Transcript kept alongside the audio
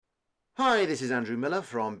Hi, this is Andrew Miller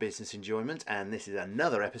from Business Enjoyment, and this is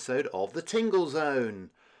another episode of The Tingle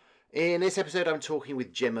Zone. In this episode, I'm talking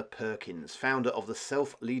with Gemma Perkins, founder of the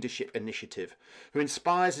Self-Leadership Initiative, who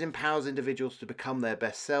inspires and empowers individuals to become their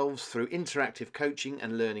best selves through interactive coaching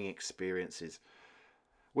and learning experiences.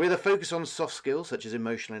 With a focus on soft skills such as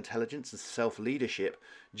emotional intelligence and self-leadership,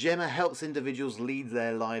 Gemma helps individuals lead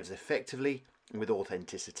their lives effectively and with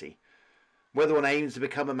authenticity. Whether one aims to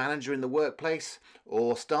become a manager in the workplace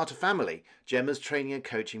or start a family, Gemma's training and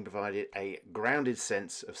coaching provided a grounded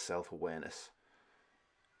sense of self-awareness.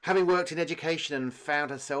 Having worked in education and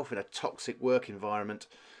found herself in a toxic work environment,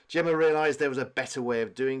 Gemma realised there was a better way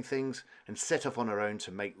of doing things and set off on her own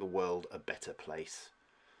to make the world a better place.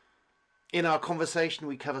 In our conversation,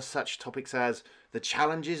 we cover such topics as the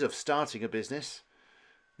challenges of starting a business,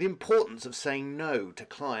 the importance of saying no to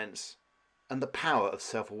clients, and the power of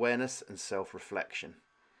self-awareness and self-reflection.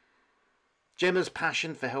 Gemma's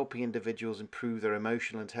passion for helping individuals improve their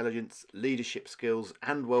emotional intelligence, leadership skills,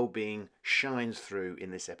 and well-being shines through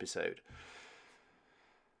in this episode.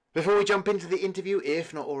 Before we jump into the interview,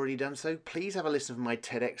 if not already done so, please have a listen to my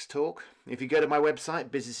TEDx talk. If you go to my website,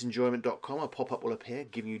 businessenjoyment.com, a pop-up will appear,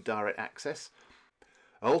 giving you direct access.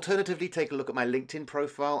 Alternatively, take a look at my LinkedIn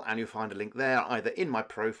profile, and you'll find a link there, either in my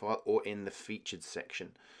profile or in the featured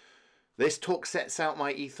section. This talk sets out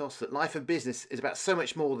my ethos that life and business is about so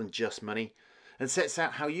much more than just money, and sets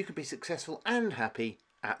out how you can be successful and happy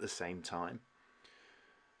at the same time.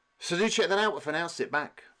 So do check that out, but for now, sit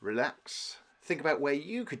back, relax, think about where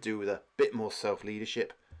you could do with a bit more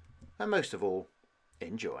self-leadership, and most of all,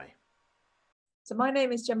 enjoy. So my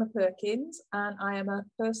name is Gemma Perkins, and I am a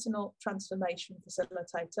personal transformation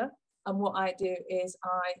facilitator. And what I do is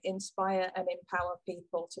I inspire and empower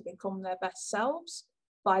people to become their best selves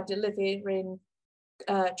by delivering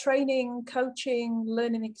training, coaching,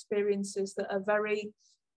 learning experiences that are very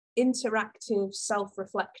interactive,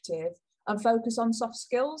 self-reflective, and focus on soft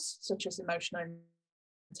skills such as emotional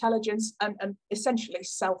intelligence and essentially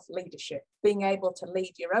self-leadership, being able to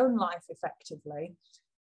lead your own life effectively,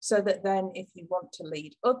 so that then if you want to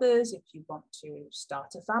lead others, if you want to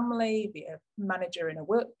start a family, be a manager in a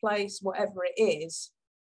workplace, whatever it is,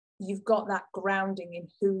 you've got that grounding in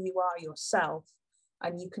who you are yourself,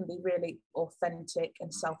 and you can be really authentic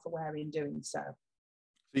and self-aware in doing so.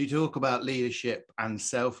 So you talk about leadership and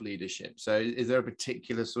self-leadership. So is there a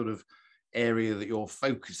particular sort of area that you're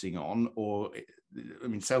focusing on? Or, I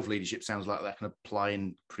mean, self-leadership sounds like that can apply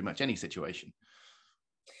in pretty much any situation.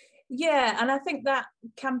 Yeah, and I think that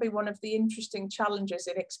can be one of the interesting challenges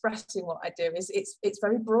in expressing what I do. Is it's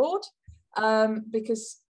very broad,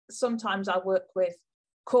 because sometimes I work with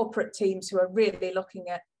corporate teams who are really looking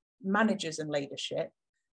at managers and leadership,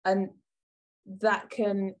 and that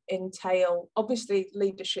can entail obviously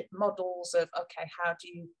leadership models of, okay, how do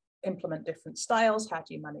you implement different styles, how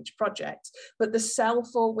do you manage projects, but the self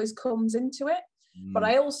always comes into it. But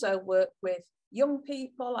I also work with young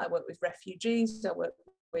people, I work with refugees, I work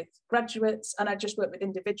with graduates, and I just work with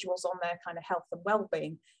individuals on their kind of health and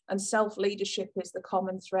well-being. And self-leadership is the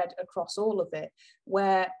common thread across all of it,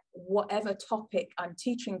 where whatever topic I'm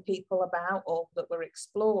teaching people about or that we're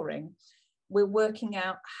exploring, we're working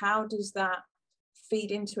out how does that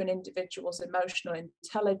feed into an individual's emotional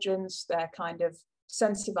intelligence, their kind of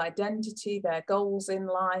sense of identity, their goals in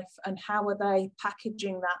life, and how are they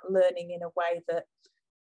packaging that learning in a way that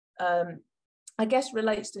I guess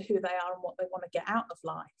relates to who they are and what they want to get out of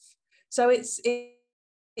life. So it's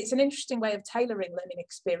an interesting way of tailoring learning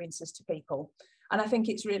experiences to people. And I think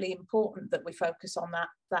it's really important that we focus on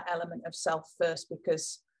that element of self first,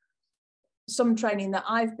 because some training that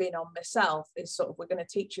I've been on myself is sort of, we're going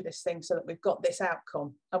to teach you this thing so that we've got this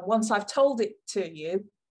outcome. And once I've told it to you,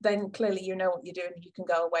 then clearly you know what you're doing and you can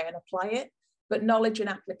go away and apply it. But knowledge and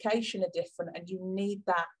application are different, and you need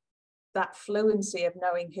that fluency of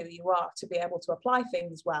knowing who you are to be able to apply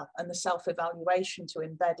things well, and the self-evaluation to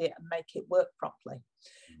embed it and make it work properly.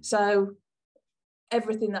 So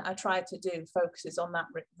everything that I try to do focuses on that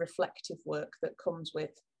reflective work that comes with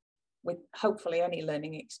hopefully any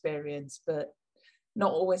learning experience, but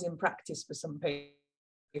not always in practice for some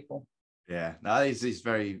people. Yeah, no, it's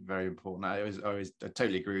very, very important. I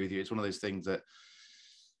totally agree with you. It's one of those things that,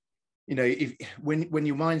 you know, when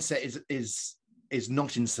your mindset is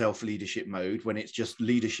not in self-leadership mode, when it's just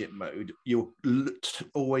leadership mode, you're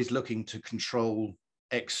always looking to control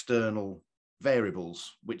external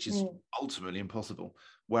variables, which is ultimately impossible.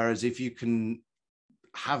 Whereas if you can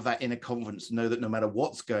have that inner confidence, know that no matter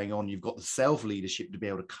what's going on, you've got the self-leadership to be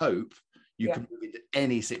able to cope, you can move into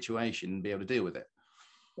any situation and be able to deal with it.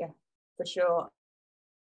 Yeah, for sure.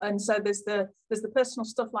 And so there's the personal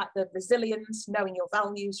stuff like the resilience, knowing your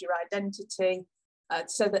values, your identity,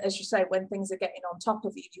 so that, as you say, when things are getting on top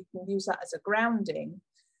of you, you can use that as a grounding.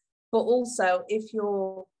 But also, if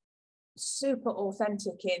you're super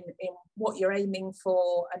authentic in what you're aiming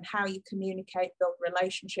for and how you communicate, build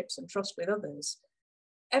relationships and trust with others,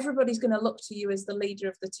 everybody's going to look to you as the leader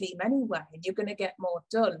of the team anyway, and you're going to get more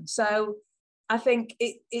done. So I think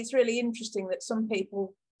it's really interesting that some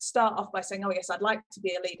people start off by saying, oh yes, I'd like to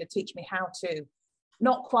be a leader, teach me how to.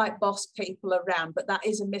 Not quite boss people around, but that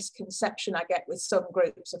is a misconception I get with some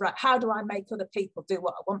groups of, right, how do I make other people do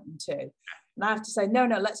what I want them to? And I have to say, no,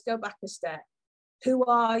 let's go back a step. Who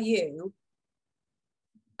are you?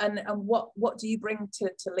 And what do you bring to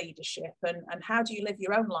leadership? And how do you live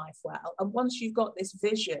your own life well? And once you've got this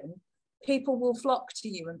vision, people will flock to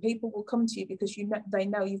you and people will come to you because they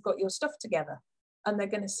know you've got your stuff together and they're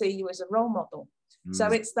going to see you as a role model.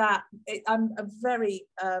 So it's that, I'm a very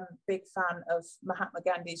big fan of Mahatma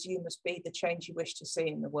Gandhi's "You must be the change you wish to see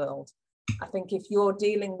in the world." I think if you're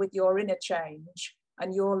dealing with your inner change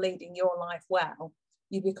and you're leading your life well,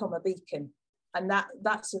 you become a beacon. And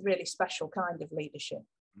that's a really special kind of leadership.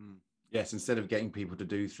 Yes, instead of getting people to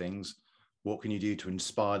do things, what can you do to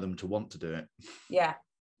inspire them to want to do it? Yeah.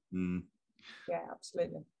 Yeah,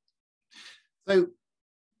 absolutely. So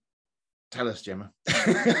tell us, Gemma,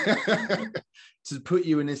 to put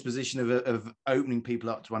you in this position of opening people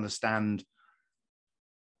up to understand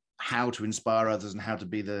how to inspire others and how to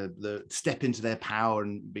be the step into their power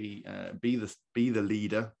and be the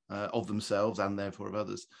leader of themselves and therefore of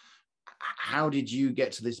others. How did you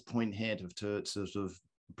get to this point here to sort of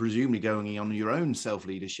presumably going on your own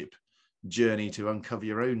self-leadership journey to uncover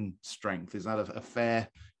your own strength? Is that a fair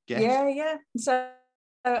guess? Yeah. So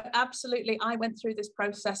absolutely, I went through this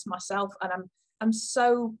process myself, and I'm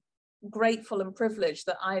so grateful and privileged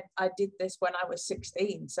that I did this when I was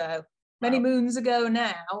 16. So many moons ago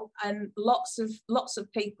now, and lots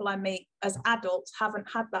of people I meet as adults haven't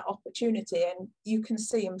had that opportunity, and you can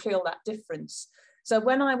see and feel that difference. So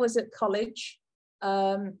when I was at college,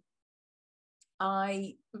 I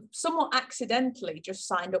somewhat accidentally just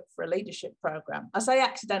signed up for a leadership program. I say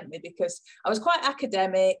accidentally because I was quite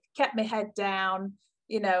academic, kept my head down.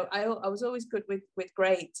 I was always good with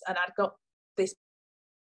grades, and I'd got this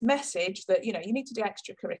message that, you need to do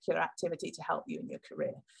extracurricular activity to help you in your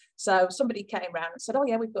career. So somebody came around and said, oh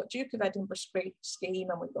yeah, we've got Duke of Edinburgh scheme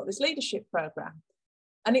and we've got this leadership program.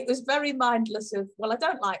 And it was very mindless of, well, I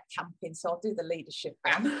don't like camping, so I'll do the leadership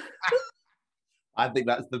one. I think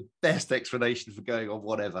that's the best explanation for going on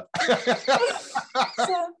whatever.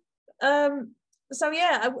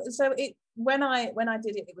 When I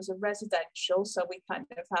did it, it was a residential, so we kind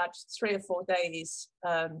of had 3 or 4 days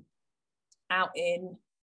out in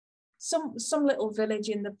some little village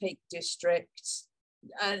in the Peak District,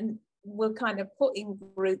 and we're kind of put in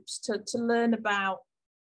groups to learn about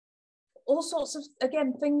all sorts of,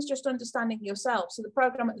 again, things, just understanding yourself. So the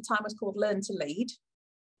program at the time was called Learn to Lead.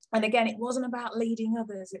 And again, it wasn't about leading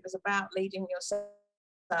others, it was about leading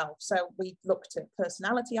yourself. So we looked at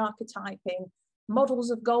personality archetyping,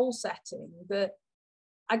 models of goal setting that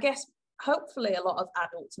I guess hopefully a lot of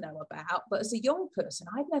adults know about, but as a young person,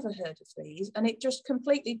 I'd never heard of these. And it just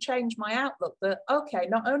completely changed my outlook that, okay,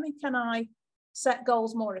 not only can I set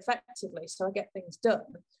goals more effectively so I get things done,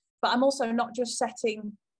 but I'm also not just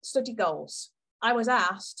setting study goals. I was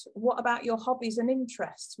asked, what about your hobbies and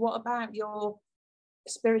interests? What about your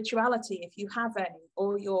spirituality, if you have any,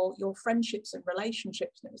 or your friendships and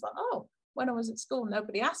relationships? And it was like, oh, when I was at school,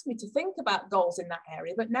 nobody asked me to think about goals in that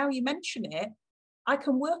area, but now you mention it, I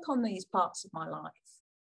can work on these parts of my life.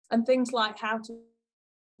 And things like how to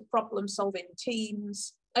problem solve in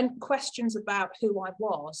teams, and questions about who I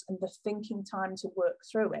was and the thinking time to work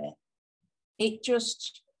through it.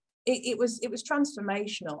 It was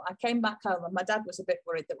transformational. I came back home and my dad was a bit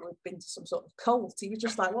worried that we'd been to some sort of cult. He was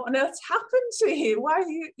just like, what on earth's happened to you? Why are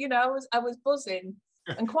you, I was buzzing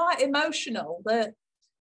and quite emotional that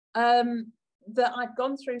I'd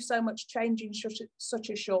gone through so much change in such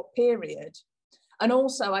a short period. And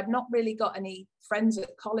also I'd not really got any friends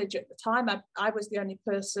at college at the time. I was the only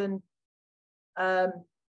person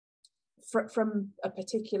from a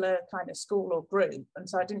particular kind of school or group. And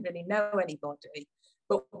so I didn't really know anybody.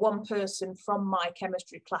 But one person from my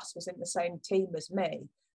chemistry class was in the same team as me.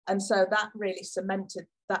 And so that really cemented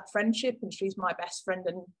that friendship. And she's my best friend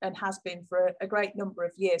and has been for a great number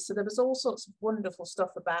of years. So there was all sorts of wonderful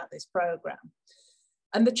stuff about this program.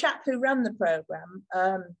 And the chap who ran the program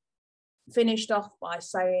finished off by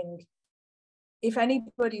saying, if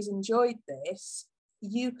anybody's enjoyed this,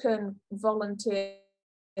 you can volunteer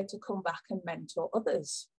to come back and mentor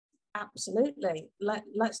others. absolutely,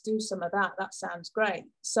 let's do some of that. That sounds great.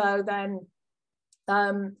 So then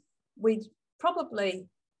we'd probably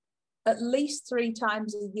at least 3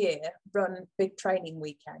 times a year run big training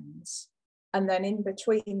weekends, and then in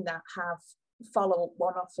between that have follow-up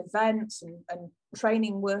one-off events and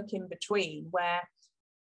training work in between, where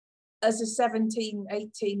as a 17,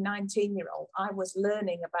 18, 19-year-old, I was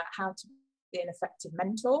learning about how to be an effective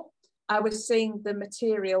mentor. I was seeing the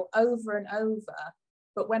material over and over,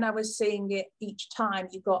 but when I was seeing it each time,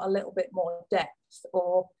 you got a little bit more depth,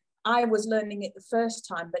 or I was learning it the first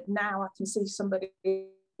time, but now I can see somebody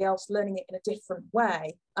else learning it in a different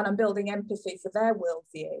way, and I'm building empathy for their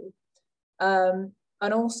worldview.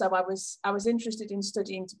 And also I was interested in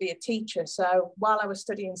studying to be a teacher. So while I was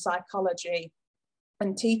studying psychology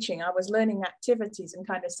and teaching, I was learning activities and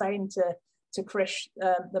kind of saying to Chris,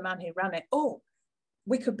 the man who ran it, oh,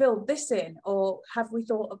 we could build this in, or have we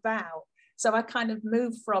thought about? So I kind of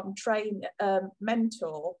moved from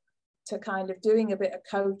mentor to kind of doing a bit of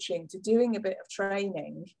coaching, to doing a bit of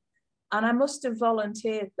training. And I must have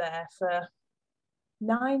volunteered there for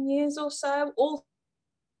 9 years or so, all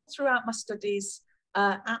throughout my studies.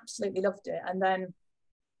 Absolutely loved it. And then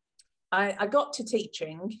I got to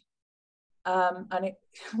teaching, and it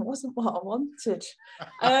wasn't what I wanted.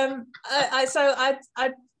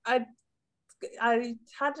 I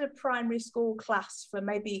had a primary school class for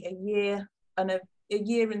maybe a year and a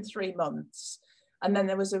year and 3 months. And then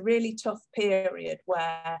there was a really tough period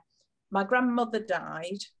where my grandmother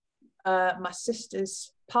died, my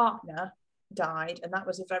sister's partner died, and that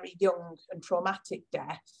was a very young and traumatic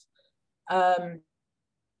death.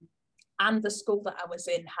 And the school that I was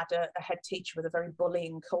in had a head teacher with a very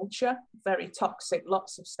bullying culture, very toxic,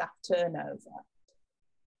 lots of staff turnover.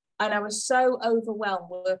 And I was so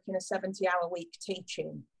overwhelmed working a 70-hour week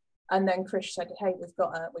teaching. And then Chris said, hey, we've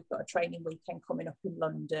got a training weekend coming up in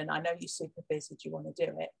London. I know you're super busy. Do you want to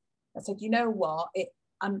do it? I said, you know what?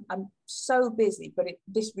 I'm so busy, but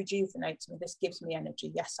this rejuvenates me. This gives me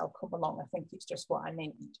energy. Yes, I'll come along. I think it's just what I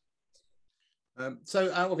need.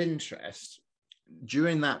 So out of interest,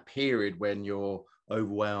 during that period when you're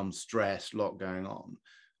overwhelmed, stressed, lot going on,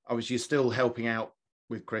 obviously you're still helping out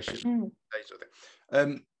with Christian, sort of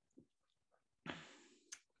thing.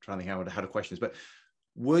 Trying to think how to question this, but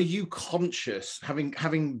were you conscious, having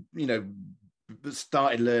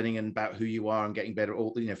started learning about who you are and getting better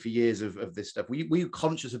all for years of this stuff, were you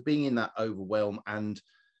conscious of being in that overwhelm and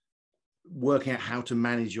working out how to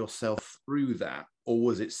manage yourself through that? Or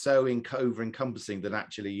was it so over encompassing that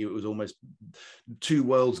actually it was almost 2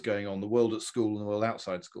 worlds going on, the world at school and the world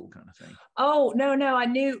outside school kind of thing? Oh, no, I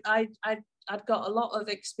knew I'd got a lot of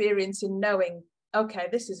experience in knowing, okay,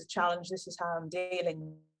 this is a challenge, this is how I'm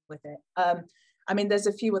dealing with it. I mean, there's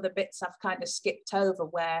a few other bits I've kind of skipped over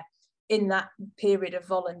where in that period of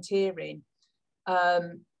volunteering,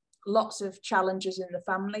 lots of challenges in the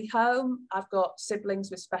family home. I've got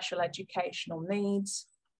siblings with special educational needs.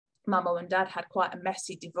 My mum and dad had quite a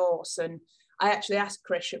messy divorce, and I actually asked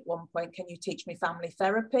Chris at one point, can you teach me family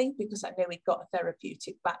therapy? Because I knew he'd got a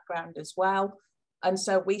therapeutic background as well. And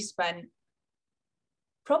so we spent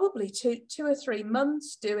probably two or 3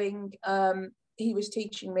 months doing, he was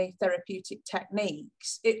teaching me therapeutic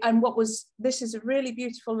techniques. This is a really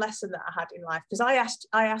beautiful lesson that I had in life, because I asked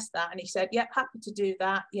that and he said, yep, happy to do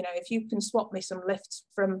that. If you can swap me some lifts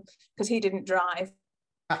because he didn't drive,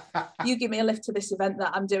 you give me a lift to this event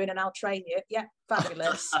that I'm doing and I'll train you. Yeah,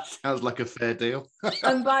 fabulous. Sounds like a fair deal.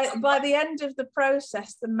 And by the end of the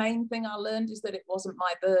process, the main thing I learned is that it wasn't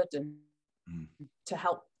my burden to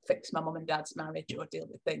help fix my mum and dad's marriage or deal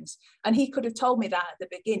with things. And he could have told me that at the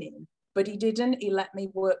beginning, but he didn't. He let me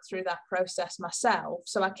work through that process myself.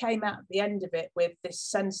 So I came out at the end of it with this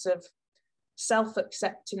sense of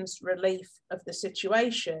self-acceptance, relief of the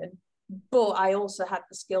situation, but I also had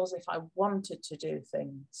the skills if I wanted to do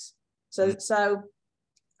things.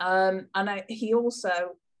 He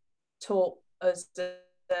also taught us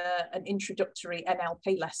an introductory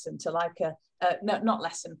NLP lesson to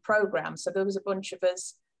program. So there was a bunch of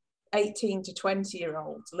us 18 to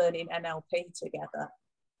 20-year-olds learning NLP together.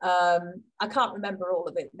 I can't remember all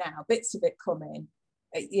of it now, bits of it come in,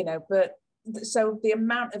 but so the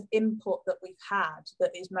amount of input that we've had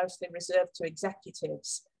that is mostly reserved to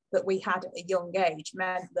executives that we had at a young age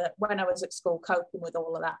meant that when I was at school coping with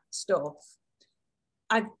all of that stuff,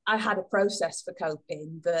 I had a process for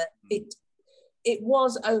coping that it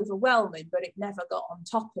was overwhelming, but it never got on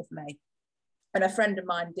top of me. And a friend of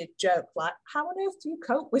mine did joke, like, how on earth do you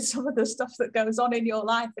cope with some of the stuff that goes on in your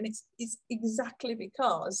life? And it's exactly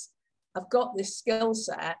because I've got this skill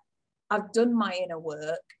set. I've done my inner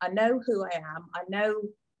work. I know who I am. I know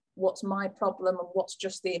what's my problem and what's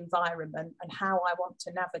just the environment and how I want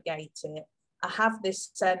to navigate it. I have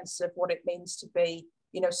this sense of what it means to be,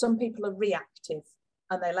 some people are reactive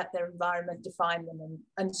and they let their environment define them.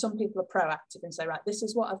 And some people are proactive and say, right, this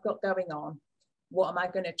is what I've got going on. What am I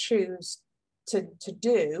going to choose to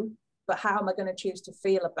do? But how am I going to choose to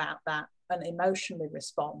feel about that and emotionally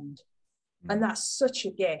respond? And that's such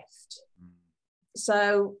a gift.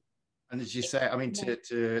 So, and as you say, I mean,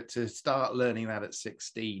 to start learning that at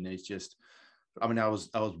 16 is just, I mean, I was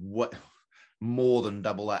what more than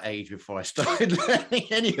double that age before I started learning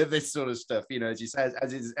any of this sort of stuff. As you say,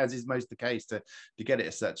 as is most the case, to get it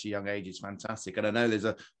at such a young age is fantastic. And I know there's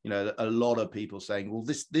a lot of people saying, well,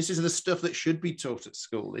 this is the stuff that should be taught at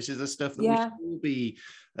school. This is the stuff that we should all be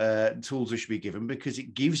tools we should be given, because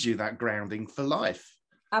it gives you that grounding for life.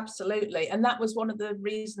 Absolutely. And that was one of the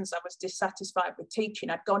reasons I was dissatisfied with teaching.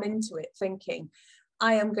 I'd gone into it thinking,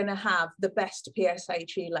 I am going to have the best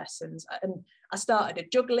PSHE lessons. And I started a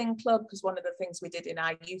juggling club, because one of the things we did in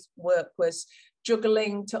our youth work was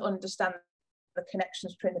juggling to understand the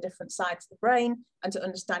connections between the different sides of the brain and to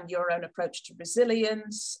understand your own approach to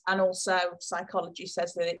resilience. And also psychology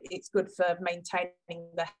says that it's good for maintaining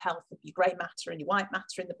the health of your grey matter and your white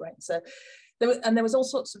matter in the brain. So there was all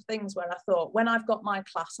sorts of things where I thought, when I've got my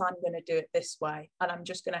class, I'm going to do it this way. And I'm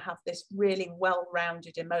just going to have this really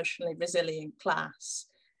well-rounded, emotionally resilient class.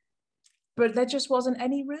 But there just wasn't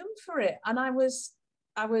any room for it. And I was,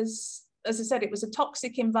 as I said, it was a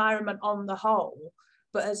toxic environment on the whole.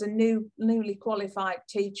 But as a newly qualified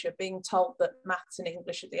teacher, being told that maths and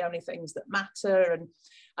English are the only things that matter. And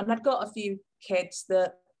I'd got a few kids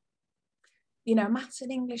that, maths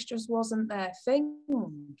and English just wasn't their thing.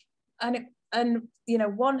 And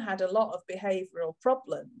one had a lot of behavioural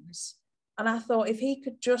problems. And I thought, if he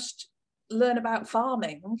could just learn about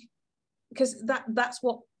farming, because that's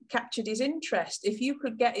what captured his interest. If you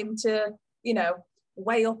could get him to,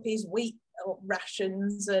 weigh up his wheat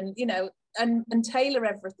rations and, and tailor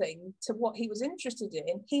everything to what he was interested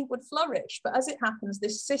in, he would flourish. But as it happens,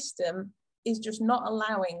 this system is just not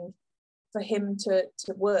allowing for him to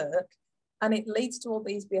work. And it leads to all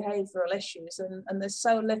these behavioural issues, and there's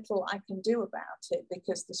so little I can do about it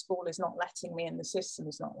because the school is not letting me and the system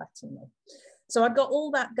is not letting me. So I got all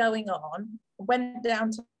that going on, went down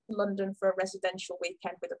to London for a residential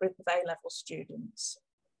weekend with a group of A-level students.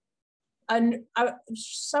 And I was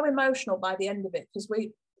so emotional by the end of it, because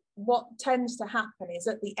what tends to happen is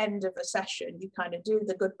at the end of a session, you kind of do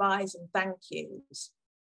the goodbyes and thank yous.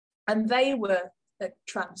 And they were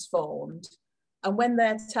transformed. And when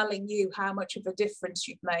they're telling you how much of a difference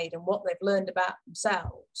you've made and what they've learned about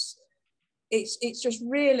themselves, it's just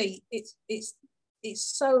really, it's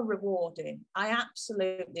so rewarding. I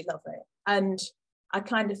absolutely love it. And I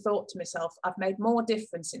kind of thought to myself, I've made more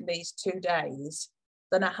difference in these 2 days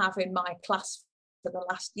than I have in my class for the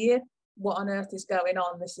last year. What on earth is going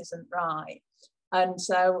on? This isn't right. And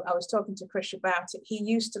so I was talking to Krish about it. He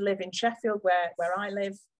used to live in Sheffield, where I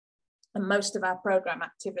live. And most of our programme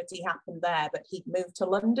activity happened there, but he'd moved to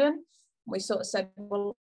London. We sort of said,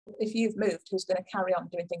 well, if you've moved, who's going to carry on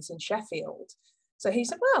doing things in Sheffield? So he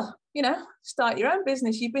said, well, start your own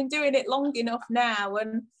business. You've been doing it long enough now.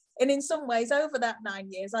 And in some ways, over that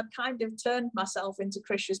 9 years, I'd kind of turned myself into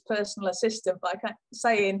Krish's personal assistant by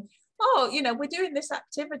saying, oh, we're doing this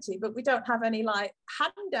activity, but we don't have any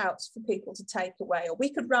handouts for people to take away, or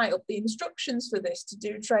we could write up the instructions for this to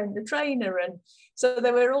do train the trainer. And so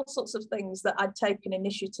there were all sorts of things that I'd taken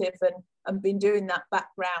initiative and been doing that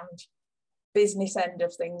background business end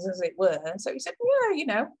of things, as it were. And so he said,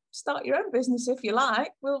 yeah, start your own business if you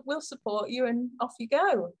like. We'll support you, and off you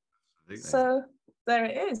go. Absolutely. So there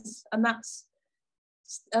it is. And that's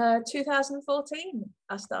 2014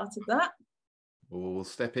 I started that. Well, we'll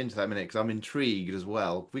step into that in a minute, because I'm intrigued as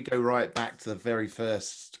well. If we go right back to the very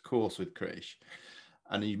first course with Krish,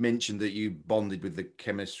 and you mentioned that you bonded with the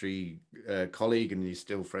chemistry colleague, and you're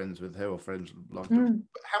still friends with her, or friends like that.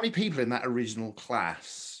 How many people in that original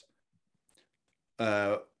class?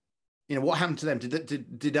 What happened to them?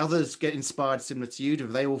 Did others get inspired similar to you?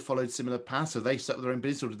 Have they all followed similar paths? Have they set up their own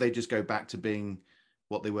business, or did they just go back to being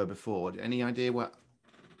what they were before? Any idea what?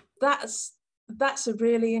 That's a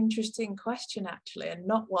really interesting question, actually, and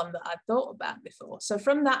not one that I'd thought about before. So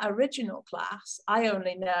from that original class, I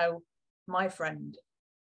only know my friend.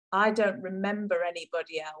 I don't remember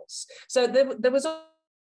anybody else. So there was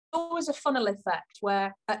always a funnel effect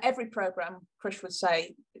where at every program, Krish would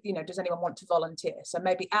say, does anyone want to volunteer? So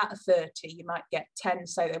maybe out of 30, you might get 10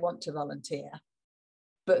 say they want to volunteer.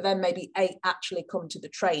 But then maybe 8 actually come to the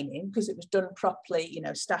training because it was done properly,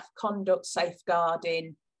 staff conduct,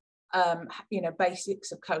 safeguarding,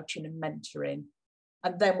 basics of coaching and mentoring.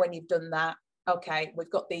 And then when you've done that, okay,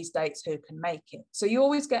 we've got these dates, who can make it? So you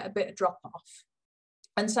always get a bit of drop off.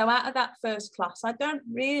 And so out of that first class, I don't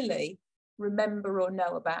really remember or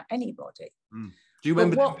know about anybody. Do you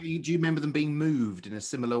remember them being moved in a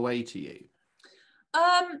similar way to you?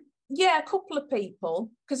 Yeah, a couple of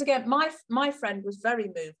people, because again, my friend was very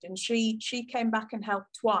moved, and she came back and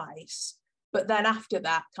helped twice, but then after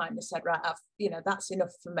that kind of said, right, that's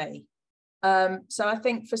enough for me. So I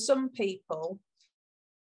think for some people,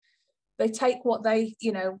 they take what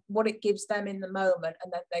what it gives them in the moment,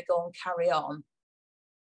 and then they go and carry on.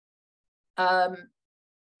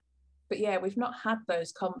 But yeah, we've not had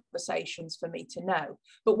those conversations for me to know.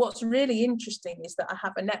 But what's really interesting is that I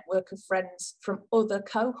have a network of friends from other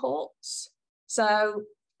cohorts. So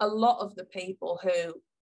a lot of the people who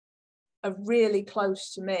are really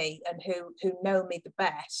close to me and who know me the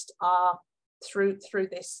best are through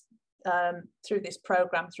this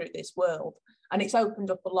program, through this world. And it's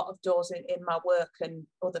opened up a lot of doors in my work and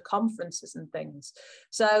other conferences and things.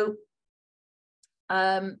 So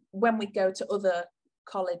when we go to other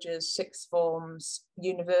colleges, sixth forms,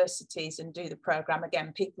 universities, and do the program,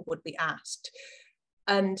 again, people would be asked.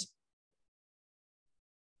 And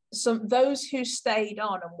those who stayed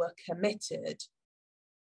on and were committed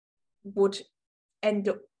would end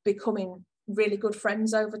up becoming really good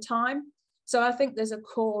friends over time. So I think there's a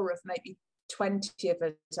core of maybe 20 of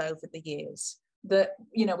us over the years that,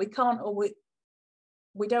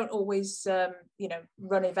 we don't always,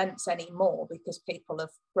 run events anymore because people have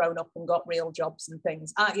grown up and got real jobs and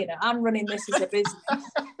things. I'm running this as a business,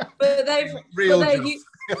 but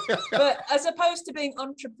but as opposed to being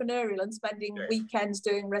entrepreneurial and spending weekends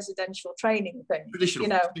doing residential training things,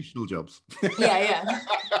 traditional jobs. Yeah.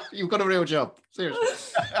 You've got a real job, seriously.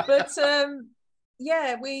 But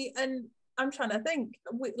I'm trying to think.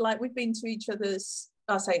 We've been to each other's.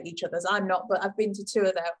 I say each other's. I'm not, but I've been to 3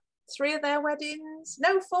 of their weddings.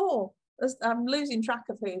 No, 4. I'm losing track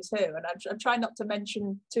of who's who, and I'm trying not to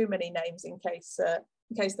mention too many names in case they're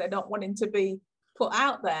not wanting to be put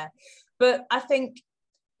out there. But I think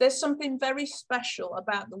there's something very special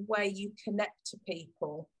about the way you connect to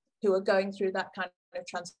people who are going through that kind of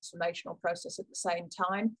transformational process at the same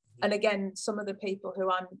time. And again, some of the people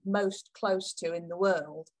who I'm most close to in the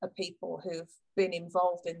world are people who've been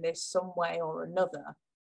involved in this some way or another.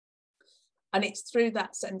 And it's through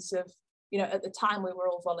that sense of, at the time we were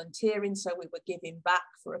all volunteering, so we were giving back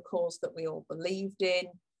for a cause that we all believed in.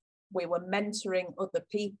 We were mentoring other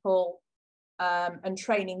people and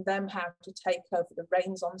training them how to take over the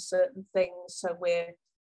reins on certain things. So we're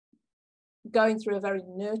going through a very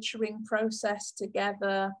nurturing process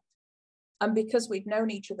together. And because we'd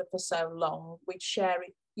known each other for so long, we'd share,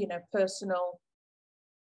 personal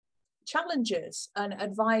challenges and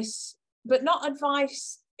advice, but not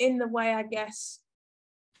advice in the way, I guess,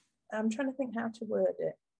 I'm trying to think how to word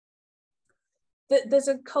it. There's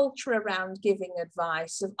a culture around giving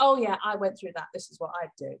advice of, oh yeah, I went through that, this is what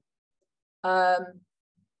I'd do.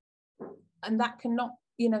 And that cannot,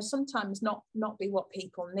 sometimes not be what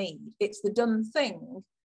people need. It's the done thing,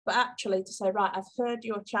 but actually to say, right, I've heard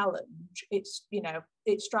your challenge. It's,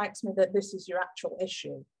 it strikes me that this is your actual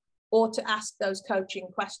issue. Or to ask those coaching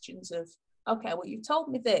questions of, okay, well, you've told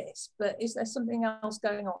me this, but is there something else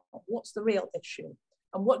going on? What's the real issue?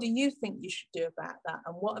 And what do you think you should do about that?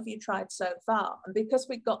 And what have you tried so far? And because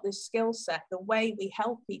we've got this skill set, the way we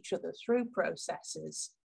help each other through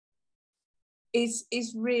processes is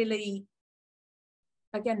really,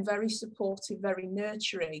 again, very supportive, very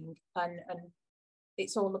nurturing. And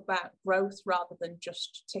it's all about growth rather than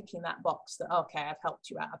just ticking that box that, okay, I've helped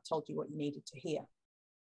you out, I've told you what you needed to hear.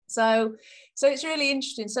 So it's really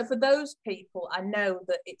interesting. So for those people, I know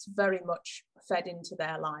that it's very much fed into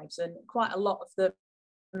their lives, and quite a lot of them,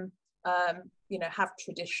 have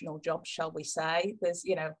traditional jobs, shall we say. There's,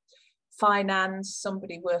 finance,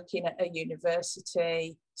 somebody working at a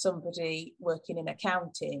university, somebody working in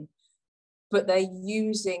accounting, but they're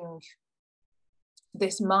using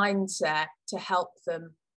this mindset to help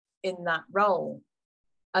them in that role.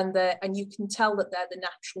 And you can tell that they're the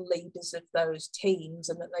natural leaders of those teams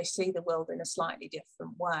and that they see the world in a slightly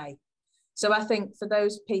different way. So I think for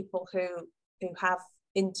those people who have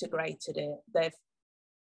integrated it, they've,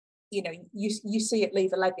 you see it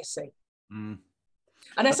leave a legacy.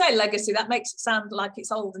 And I say legacy, that makes it sound like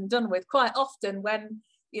it's old and done with. Quite often when,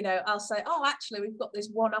 I'll say, oh, actually, we've got this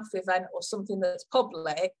one-off event or something that's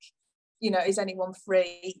public, is anyone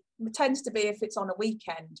free? It tends to be if it's on a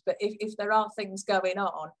weekend, but if there are things going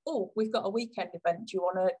on, oh, we've got a weekend event, do you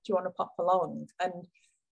want to pop along? And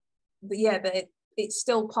it's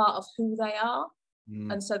still part of who they are.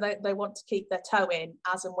 And so they want to keep their toe in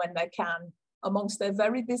as and when they can amongst their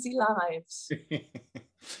very busy lives.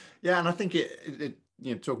 Yeah, and I think it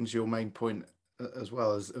you know, talking to your main point as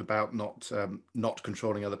well as about not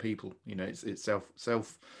controlling other people. You know, it's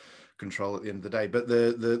self control at the end of the day. But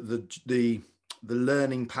the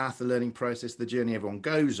learning path, the learning process, the journey everyone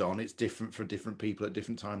goes on, it's different for different people at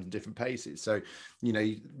different times and different paces. So, you know,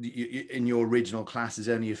 in your original class, there's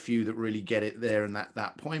only a few that really get it there and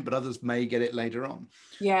that point, but others may get it later on.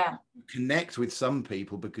 Yeah. Connect with some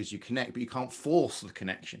people because you connect, but you can't force the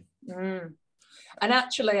connection. Mm. And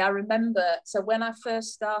actually, I remember, so when I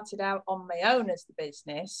first started out on my own as the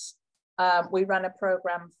business, we ran a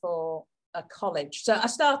program for a college. So I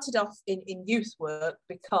started off in youth work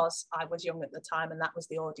because I was young at the time and that was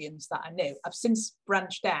the audience that I knew. I've since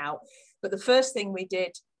branched out, but the first thing we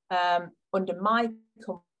did under my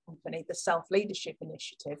company, the Self-Leadership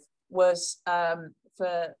Initiative, was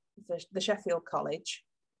for the Sheffield College.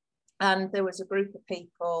 And there was a group of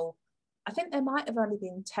people, I think there might have only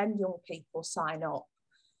been 10 young people sign up.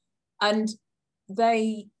 And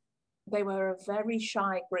they were a very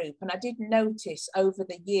shy group. And I did notice over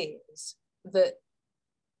the years that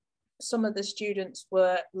some of the students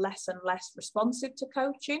were less and less responsive to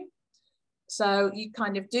coaching. So you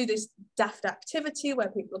kind of do this daft activity where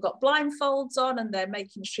people have got blindfolds on and they're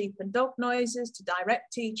making sheep and dog noises to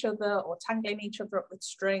direct each other or tangling each other up with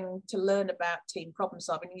string to learn about team problem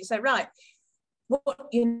solving. And you say, right,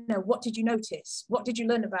 what did you notice? What did you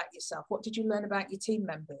learn about yourself? What did you learn about your team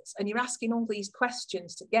members? And you're asking all these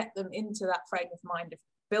questions to get them into that frame of mind of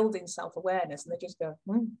building self-awareness. And they just go,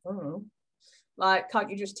 like, can't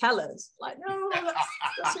you just tell us? Like, no,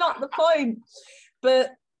 that's not the point.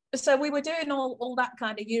 But so we were doing all that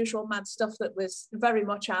kind of usual mad stuff that was very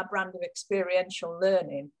much our brand of experiential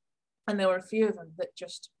learning. And there were a few of them that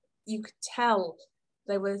just, you could tell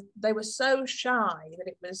they were so shy that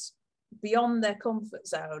it was beyond their comfort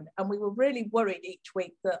zone. And we were really worried each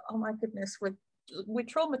week that, oh my goodness, we're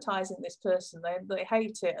traumatizing this person. They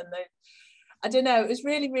hate it. And I don't know, it was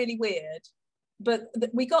really, really weird. But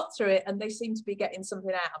we got through it and they seemed to be getting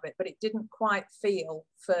something out of it, but it didn't quite feel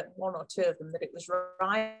for one or two of them that it was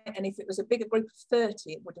right. And if it was a bigger group of 30,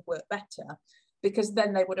 it would have worked better because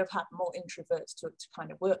then they would have had more introverts to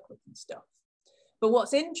kind of work with and stuff. But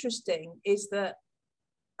what's interesting is that,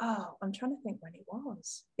 I'm trying to think when it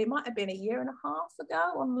was. It might have been a year and a half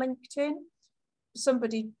ago on LinkedIn.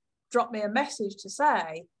 Somebody dropped me a message to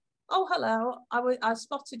say, oh, hello, I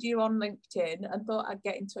spotted you on LinkedIn and thought I'd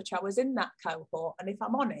get in touch. I was in that cohort. And if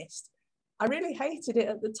I'm honest, I really hated it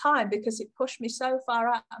at the time because it pushed me so far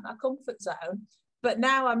out of my comfort zone. But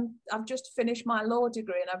now I've just finished my law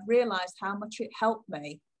degree and I've realized how much it helped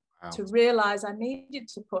me to realize I needed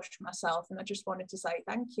to push myself. And I just wanted to say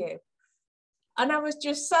thank you. And I was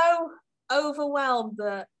just so overwhelmed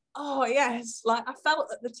that, oh, yes, like I felt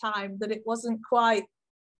at the time that it wasn't quite,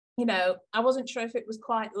 I wasn't sure if it was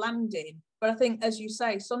quite landing. But I think, as you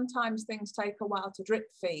say, sometimes things take a while to drip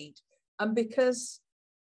feed. And because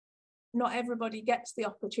not everybody gets the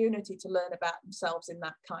opportunity to learn about themselves in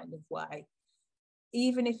that kind of way,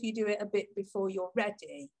 even if you do it a bit before you're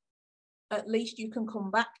ready, at least you can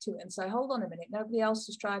come back to it and say, hold on a minute, nobody else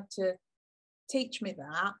has tried to teach me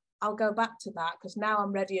that. I'll go back to that because now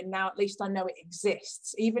I'm ready and now at least I know it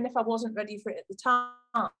exists. Even if I wasn't ready for it at the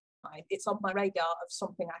time, it's on my radar of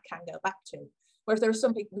something I can go back to. Whereas there are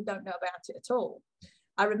some people who don't know about it at all.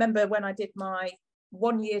 I remember when I did my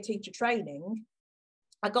 1-year teacher training,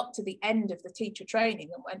 I got to the end of the teacher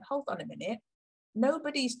training and went, hold on a minute,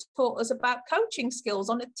 nobody's taught us about coaching skills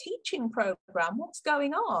on a teaching program. What's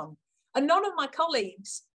going on? And none of my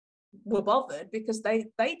colleagues were bothered because they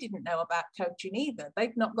didn't know about coaching either.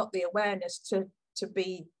 They've not got the awareness to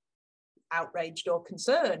be outraged or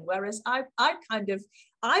concerned. Whereas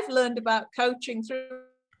I've learned about coaching through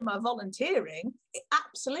my volunteering. It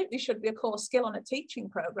absolutely should be a core skill on a teaching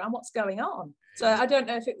program. What's going on? So I don't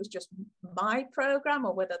know if it was just my program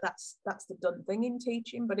or whether that's the done thing in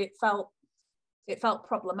teaching, but it felt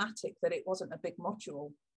problematic that it wasn't a big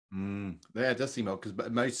module. Yeah, it does seem odd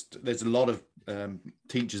because there's a lot of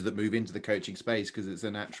teachers that move into the coaching space because it's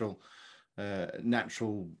a natural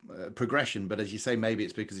progression. But as you say, maybe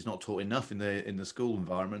it's because it's not taught enough in the school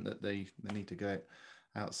environment that they need to go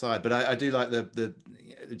outside. But I do like it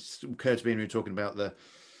just occurred to me when we were talking about the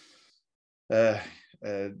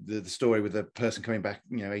story with the person coming back,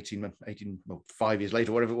 5 years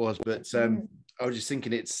later, whatever it was. But I was just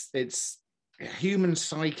thinking it's human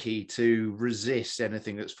psyche to resist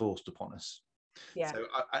anything that's forced upon us. Yeah. So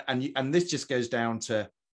and this just goes down to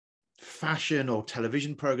fashion or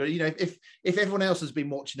television program, you know, if everyone else has been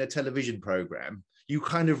watching a television program, you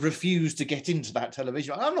kind of refuse to get into that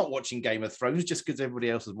television. I'm not watching Game of Thrones just because everybody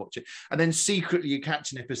else is watching. And then secretly you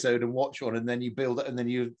catch an episode and watch one, and then you build it, and then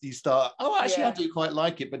you start, oh, actually, I do quite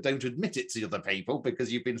like it, but don't admit it to other people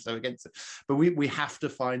because you've been so against it. But we have to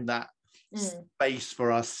find that space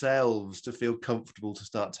for ourselves to feel comfortable to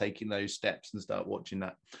start taking those steps and start watching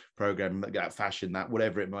that program, that fashion, that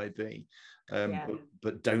whatever it might be.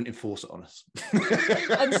 But don't enforce it on us.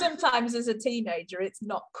 And sometimes as a teenager, it's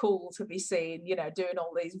not cool to be seen, you know, doing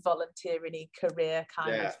all these volunteering career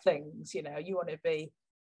kind of things. You know, you want to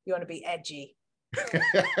be edgy.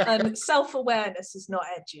 And self-awareness is not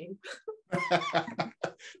edgy.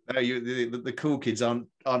 No, the cool kids aren't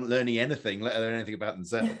learning anything, let alone anything about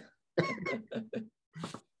themselves.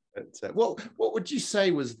 But what would you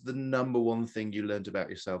say was the number one thing you learned about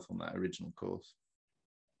yourself on that original course?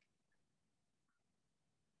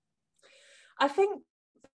 I think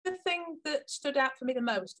the thing that stood out for me the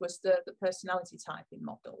most was the personality typing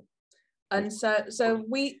model. And so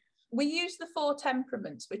we use the 4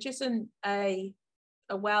 temperaments, which isn't a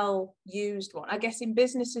well-used one. I guess in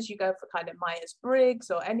businesses you go for kind of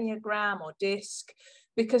Myers-Briggs or Enneagram or DISC,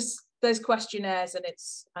 because there's questionnaires and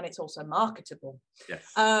it's also marketable. Yes.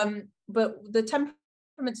 But the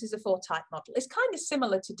temperaments is a 4-type model. It's kind of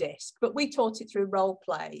similar to DISC, but we taught it through role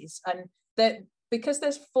plays, and that because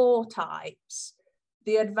there's 4 types,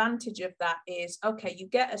 the advantage of that is, okay, you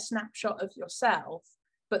get a snapshot of yourself,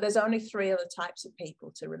 but there's only 3 other types of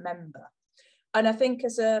people to remember. And I think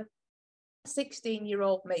as a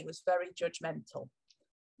 16-year-old me was very judgmental.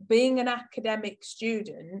 Being an academic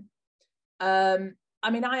student, I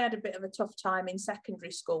mean, I had a bit of a tough time in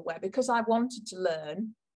secondary school where, because I wanted to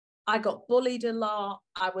learn, I got bullied a lot.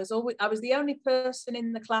 I was the only person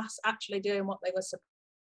in the class actually doing what they were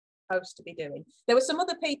supposed to be doing. There were some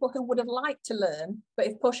other people who would have liked to learn, but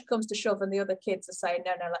if push comes to shove and the other kids are saying,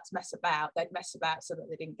 no, let's mess about, they'd mess about so that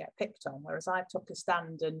they didn't get picked on, whereas I took a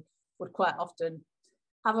stand and would quite often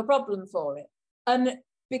have a problem for it. And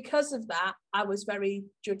because of that, I was very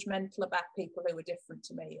judgmental about people who were different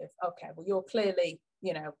to me. Of, okay, well, you're clearly,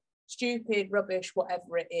 you know, stupid, rubbish,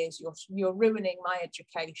 whatever it is, you're ruining my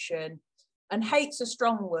education. And hate's a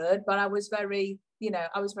strong word, but I was very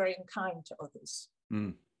unkind to others.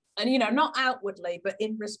 And, you know, not outwardly, but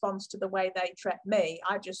in response to the way they treat me,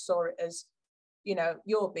 I just saw it as, you know,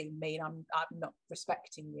 you're being mean, I'm not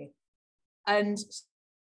respecting you. And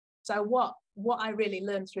so what I really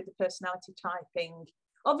learned through the personality typing,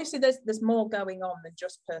 obviously there's more going on than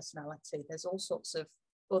just personality. There's all sorts of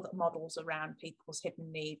other models around people's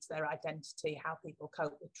hidden needs, their identity, how people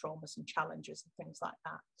cope with traumas and challenges and things like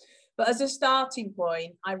that. But as a starting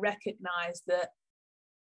point, I recognized that,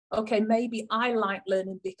 okay, maybe I like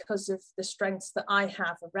learning because of the strengths that I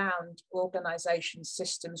have around organisations,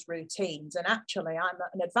 systems, routines. And actually, I'm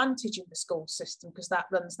at an advantage in the school system because that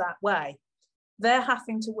runs that way. They're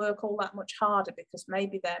having to work all that much harder because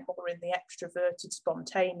maybe they're more in the extroverted,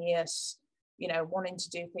 spontaneous, you know, wanting to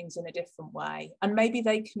do things in a different way. And maybe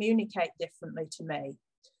they communicate differently to me.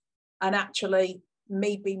 And actually,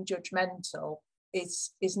 me being judgmental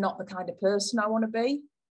is not the kind of person I want to be.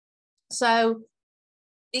 So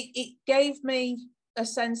it gave me a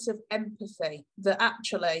sense of empathy that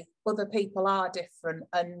actually other people are different,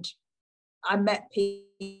 and I met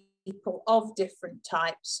people of different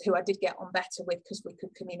types who I did get on better with because we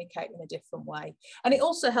could communicate in a different way. And it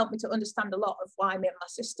also helped me to understand a lot of why me and my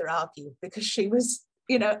sister argued, because she was,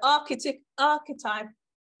 you know, archetype,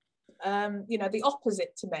 you know, the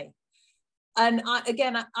opposite to me. And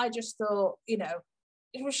I just thought, you know,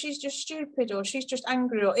 she's just stupid, or she's just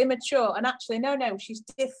angry or immature. And actually, no, she's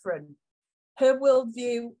different. Her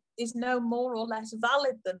worldview is no more or less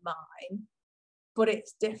valid than mine, but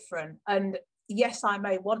it's different. And yes, I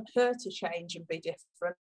may want her to change and be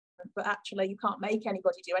different, but actually you can't make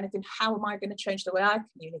anybody do anything. How am I going to change the way I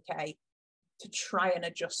communicate to try and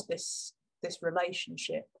adjust this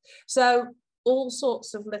relationship? So all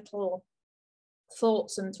sorts of little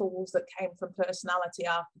thoughts and tools that came from personality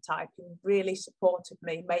archetyping really supported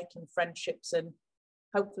me making friendships and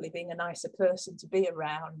hopefully being a nicer person to be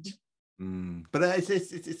around. But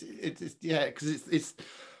it's yeah, because it's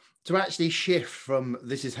to actually shift from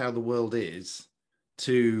this is how the world is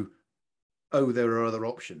to, oh, there are other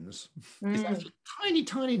options. It's actually a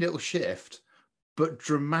tiny little shift, but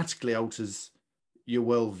dramatically alters your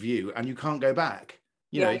worldview, and you can't go back.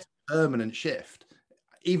 You know, it's a permanent shift.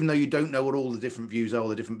 Even though you don't know what all the different views are,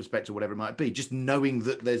 the different perspectives, whatever it might be, just knowing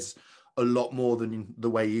that there's a lot more than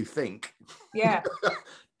the way you think. Yeah.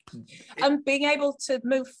 And being able to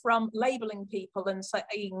move from labeling people and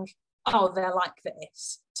saying, oh, they're like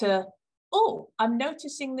this, to, oh, I'm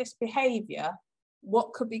noticing this behavior.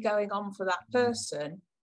 What could be going on for that person?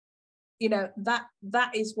 You know, that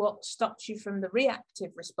is what stops you from the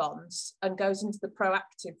reactive response and goes into the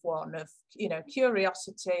proactive one of, you know,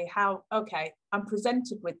 curiosity. How, okay, I'm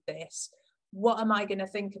presented with this. What am I going to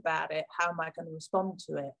think about it? How am I going to respond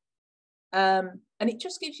to it? And it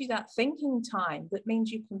just gives you that thinking time that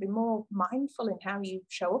means you can be more mindful in how you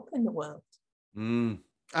show up in the world.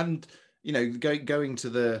 And, you know, going to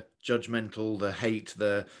the judgmental, the hate,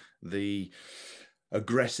 the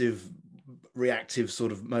aggressive, reactive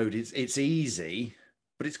sort of mode, it's easy,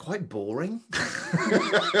 but it's quite boring.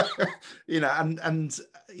 You know, and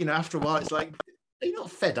you know, after a while it's like, are you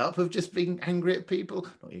not fed up of just being angry at people?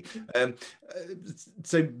 Not you.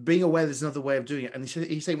 So being aware there's another way of doing it, and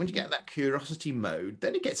you say when you get that curiosity mode,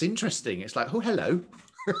 then it gets interesting. It's like, oh, hello.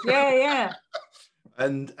 Yeah.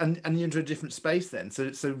 And you're into a different space then.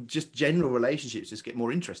 So just general relationships just get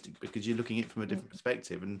more interesting because you're looking at it from a different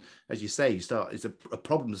perspective. And as you say, it's a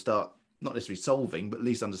problem to start not necessarily solving, but at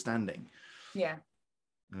least understanding. Yeah.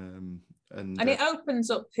 And it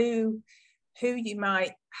opens up who you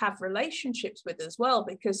might have relationships with as well,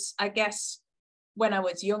 because I guess when I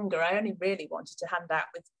was younger, I only really wanted to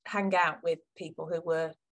hang out with people who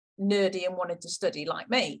were nerdy and wanted to study like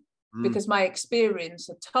me. Because my experience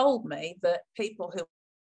had told me that people who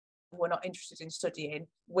were not interested in studying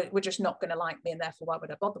were just not going to like me, and therefore why would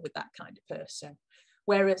I bother with that kind of person?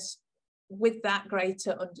 Whereas with that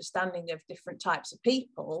greater understanding of different types of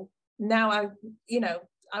people, now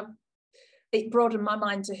it broadened my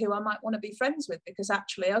mind to who I might want to be friends with, because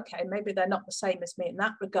actually, okay, maybe they're not the same as me in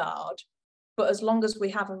that regard, but as long as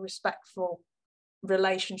we have a respectful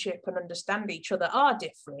relationship and understand each other are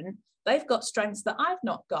different, they've got strengths that I've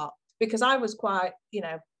not got. Because I was quite, you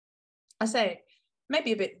know, I say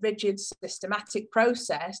maybe a bit rigid, systematic,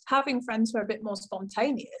 processed. Having friends who are a bit more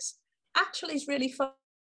spontaneous actually is really fun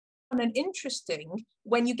and interesting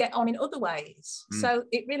when you get on in other ways. So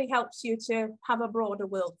it really helps you to have a broader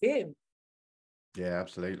worldview. Yeah,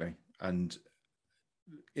 absolutely. And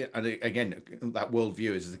again, that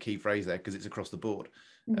worldview is the key phrase there, because it's across the board.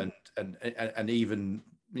 And even,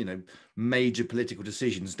 you know, major political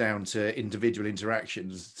decisions down to individual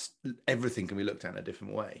interactions, everything can be looked at in a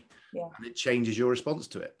different way. And it changes your response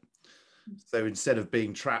to it. So instead of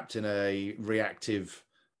being trapped in a reactive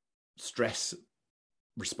stress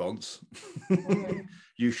response,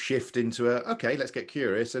 you shift into okay, let's get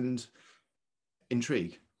curious and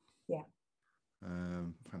intrigue.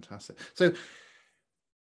 Fantastic. So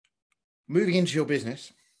moving into your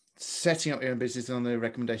business, setting up your own business on the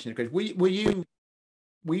recommendation of Chris, were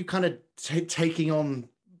you kind of taking on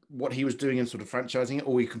what he was doing and sort of franchising it,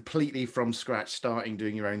 or were you completely from scratch starting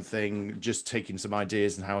doing your own thing, just taking some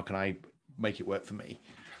ideas and how can I make it work for me?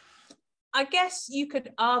 I guess you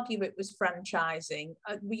could argue it was franchising.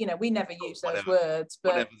 You know, we never use those words,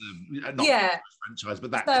 but franchise,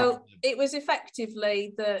 but that. So it was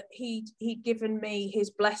effectively that he'd given me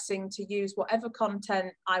his blessing to use whatever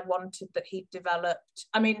content I wanted that he'd developed.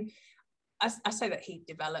 I mean, I say that he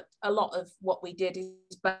developed. A lot of what we did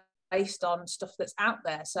is based on stuff that's out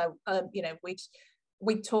there. So, you know,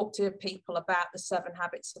 we'd talk to people about the 7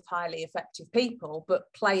 habits of highly effective people,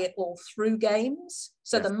 but play it all through games.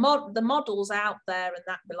 So the model's out there, and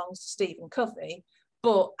that belongs to Stephen Covey,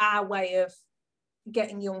 but our way of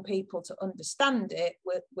getting young people to understand it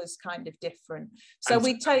was kind of different. So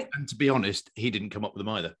and to be honest, he didn't come up with them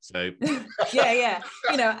either. So yeah.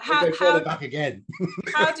 You know, how back again.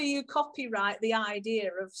 How do you copyright the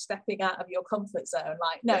idea of stepping out of your comfort zone?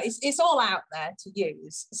 Like, no, it's all out there to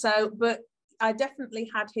use. So, but I definitely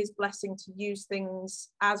had his blessing to use things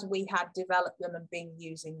as we had developed them and been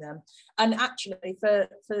using them. And actually, for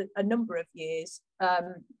a number of years,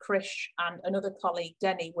 Krish and another colleague,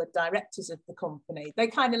 Denny, were directors of the company. They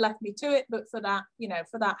kind of left me to it, but for that, you know,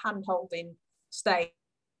 for that hand-holding stage,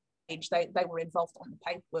 they were involved on the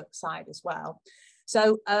paperwork side as well.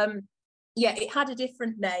 So, it had a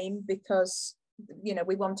different name because, you know,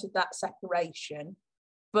 we wanted that separation.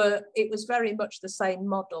 But it was very much the same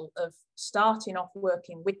model of starting off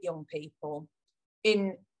working with young people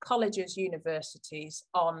in colleges, universities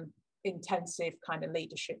on intensive kind of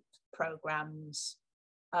leadership programs.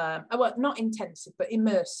 Well, not intensive, but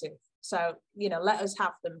immersive. So, you know, let us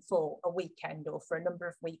have them for a weekend or for a number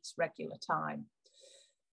of weeks regular time.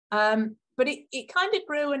 But it kind of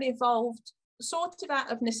grew and evolved sort of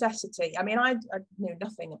out of necessity. I mean, I knew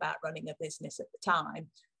nothing about running a business at the time.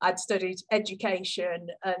 I'd studied education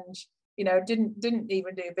and, you know, didn't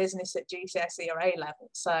even do business at GCSE or A level.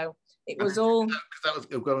 So it was all. That was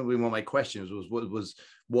going to be one of my questions.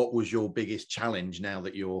 What was your biggest challenge now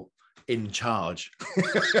that you're in charge.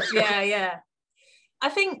 Yeah. I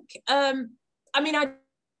think, I mean, I'm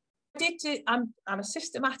a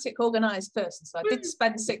systematic, organised person, so I did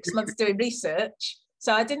spend 6 months doing research.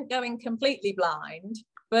 So I didn't go in completely blind,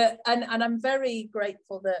 but and I'm very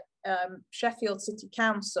grateful that Sheffield City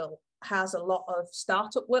Council has a lot of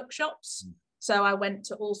startup workshops. So I went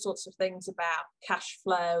to all sorts of things about cash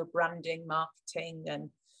flow, branding, marketing, and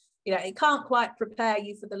it can't quite prepare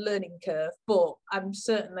you for the learning curve, but I'm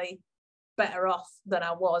certainly better off than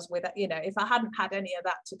I was with it. If I hadn't had any of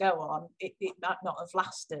that to go on, it might not have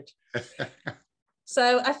lasted.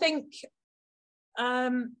 So I think,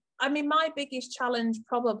 I mean, my biggest challenge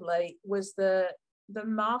probably was the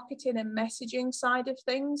marketing and messaging side of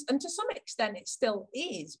things. And to some extent it still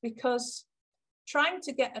is, because trying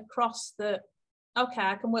to get across that, okay,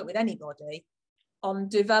 I can work with anybody on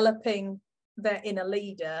developing their inner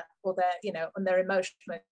leader or their, and their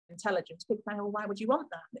emotional intelligence. People say, well, why would you want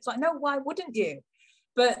that? And it's like, no, why wouldn't you?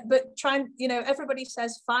 But trying, everybody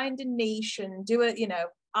says find a niche and do it,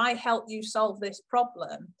 I help you solve this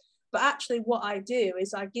problem. But actually what I do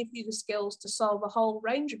is I give you the skills to solve a whole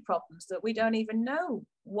range of problems that we don't even know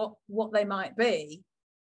what they might be,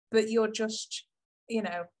 but you're just,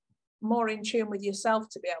 more in tune with yourself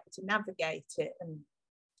to be able to navigate it. And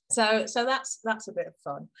so that's a bit of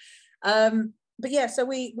fun. But yeah, so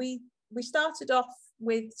we started off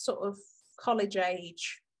with sort of college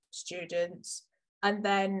age students, and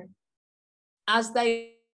then as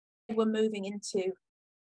they were moving into,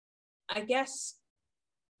 I guess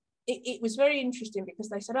it was very interesting, because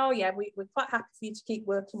they said, oh yeah, we're quite happy for you to keep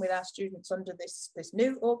working with our students under this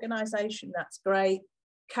new organisation. That's great.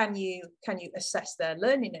 Can you assess their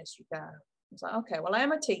learning as you go? I was like, okay, well, I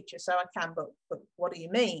am a teacher, so I can, but what do you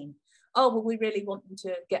mean? Oh, well, we really want them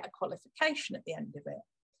to get a qualification at the end of it.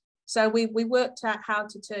 So we worked out how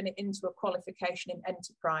to turn it into a qualification in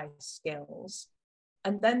enterprise skills.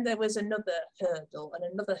 And then there was another hurdle,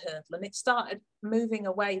 and it started moving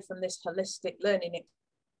away from this holistic learning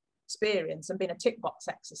experience and being a tick box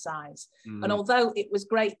exercise. And although it was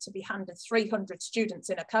great to be handed 300 students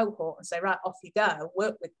in a cohort and say, right, off you go,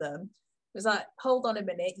 work with them, it was like, hold on a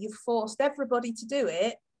minute, you've forced everybody to do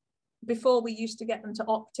it. Before, we used to get them to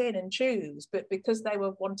opt in and choose, but because they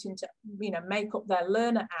were wanting to, make up their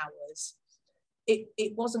learner hours,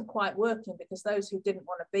 it wasn't quite working, because those who didn't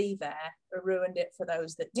want to be there ruined it for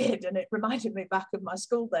those that did. And it reminded me back of my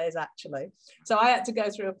school days, actually. So I had to go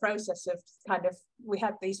through a process of we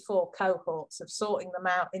had these 4 cohorts of sorting them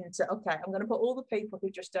out into, okay, I'm going to put all the people who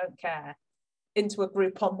just don't care into a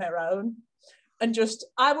group on their own, and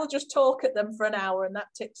I will just talk at them for an hour, and that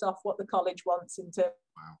ticks off what the college wants into.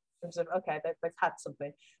 Wow. Of, okay, they've had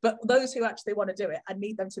something. But those who actually want to do it, I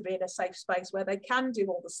need them to be in a safe space where they can do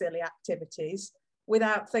all the silly activities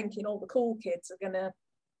without thinking all the cool kids are going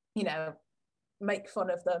to, make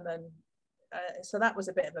fun of them. And so that was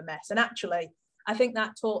a bit of a mess. And actually, I think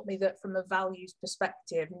that taught me that from a values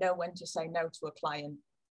perspective, know when to say no to a client,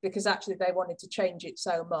 because actually they wanted to change it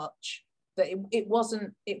so much that it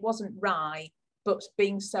wasn't right. But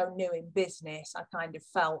being so new in business, I kind of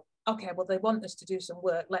felt, okay, well, they want us to do some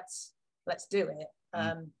work, let's do it.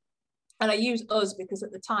 And I use us because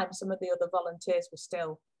at the time some of the other volunteers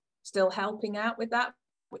were still helping out with that,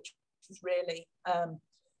 which was really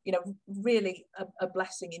really a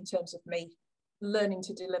blessing in terms of me learning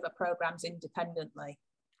to deliver programs independently.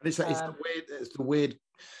 It's the weird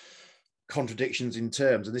contradictions in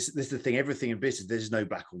terms, and this is the thing, everything in business, there's no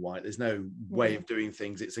black or white, there's no way of doing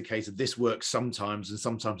things. It's a case of this works sometimes and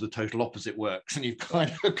sometimes the total opposite works, and you've kind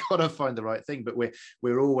of got to find the right thing. But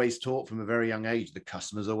we're always taught from a very young age the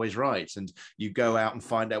customer's always right, and you go out and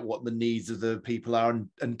find out what the needs of the people are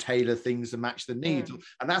and tailor things to match the needs.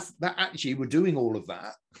 And that actually we're doing all of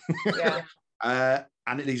that.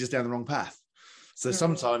 And it leads us down the wrong path. So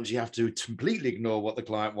sometimes you have to completely ignore what the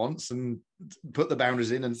client wants and put the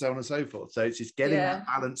boundaries in, and so on and so forth. So it's just getting that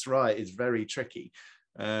balance right is very tricky.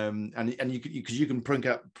 And you can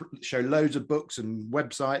show loads of books and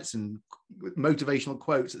websites and motivational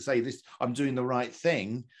quotes that say this, I'm doing the right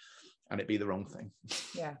thing, and it be the wrong thing.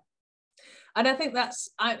 Yeah. And I think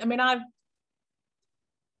that's, I'd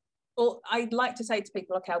like to say to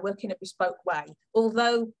people, okay, I work in a bespoke way,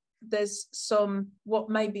 although there's some what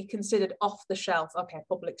may be considered off the shelf, okay,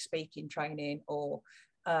 public speaking training or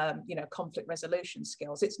conflict resolution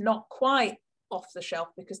skills. It's not quite off the shelf,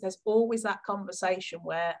 because there's always that conversation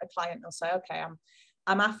where a client will say, okay,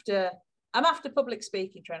 I'm after public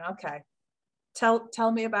speaking training. Okay,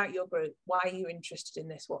 tell me about your group. Why are you interested in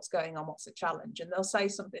this? What's going on? What's the challenge? And they'll say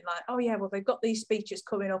something like, oh yeah, well, they've got these speeches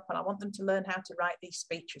coming up and I want them to learn how to write these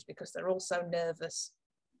speeches because they're all so nervous.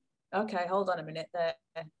 okay, hold on a minute,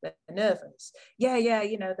 they're nervous. Yeah,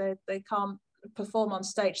 you know, they can't perform on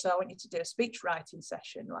stage, so I want you to do a speech writing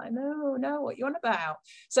session. Like, no, what you on about?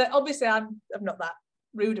 So obviously I'm not that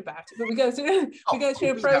rude about it, but we go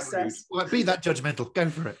through a process. Well, be that judgmental, go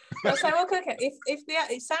for it. I say, okay, if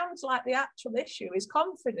it sounds like the actual issue is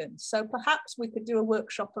confidence, so perhaps we could do a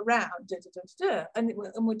workshop around and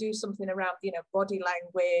we'll do something around, you know, body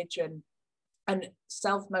language and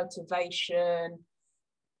self-motivation,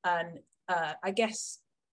 and I guess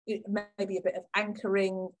maybe a bit of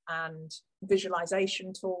anchoring and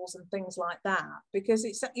visualization tools and things like that, because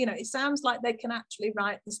it's, you know, it sounds like they can actually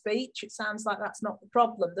write the speech. It sounds like that's not the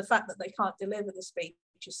problem. The fact that they can't deliver the speech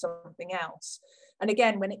is something else. And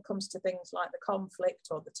again, when it comes to things like the conflict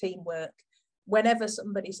or the teamwork, whenever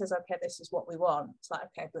somebody says, okay, this is what we want, it's like,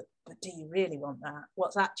 okay, but do you really want that?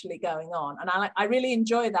 What's actually going on? And I really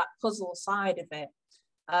enjoy that puzzle side of it.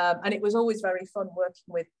 And it was always very fun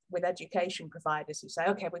working with education providers who say,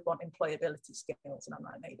 okay, we want employability skills. And I'm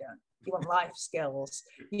like, no, you don't. You want life skills.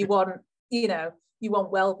 You want, you know, you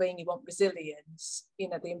want well-being, you want resilience. You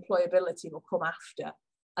know, the employability will come after.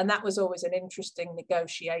 And that was always an interesting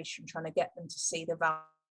negotiation, trying to get them to see the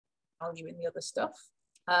value in the other stuff.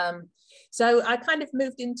 So I kind of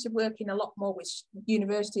moved into working a lot more with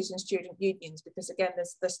universities and student unions, because again,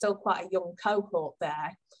 there's still quite a young cohort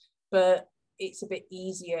there, but it's a bit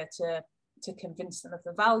easier to convince them of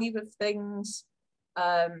the value of things.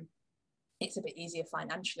 It's a bit easier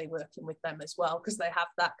financially working with them as well, because they have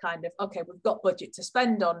that kind of, okay, we've got budget to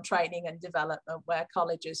spend on training and development, where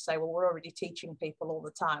colleges say, well, we're already teaching people all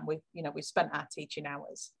the time. We've spent our teaching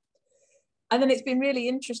hours. And then it's been really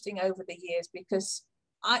interesting over the years, because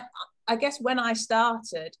I guess when I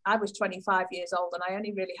started, I was 25 years old, and I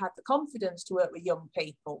only really had the confidence to work with young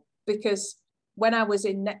people, because when I was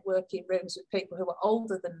in networking rooms with people who were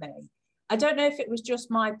older than me, I don't know if it was just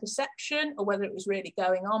my perception or whether it was really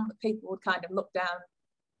going on, but people would kind of look down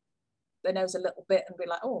their nose a little bit and be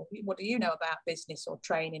like, oh, what do you know about business or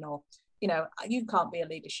training? Or, you know, you can't be a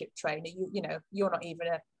leadership trainer. You know, you're not even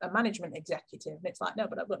a management executive. And it's like, no,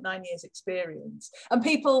 but I've got 9 years experience. And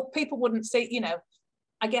people wouldn't see, you know,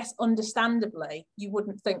 I guess understandably, you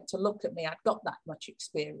wouldn't think to look at me, I'd got that much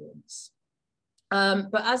experience.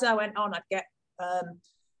 But as I went on, I'd get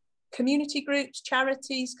community groups,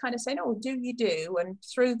 charities kind of saying, oh, do you do? And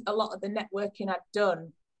through a lot of the networking I've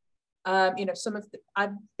done, you know,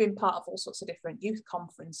 I've been part of all sorts of different youth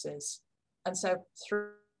conferences. And so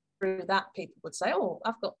through that, people would say, oh,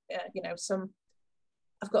 I've got, you know,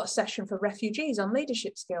 I've got a session for refugees on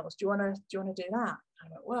leadership skills. Do you want to do that? I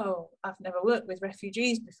went, whoa, I've never worked with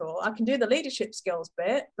refugees before. I can do the leadership skills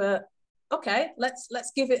bit, but okay,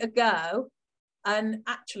 let's give it a go. And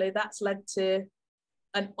actually that's led to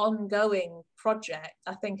an ongoing project.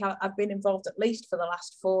 I think I've been involved at least for the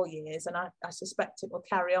last 4 years, and I suspect it will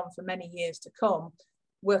carry on for many years to come,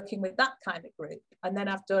 working with that kind of group. And then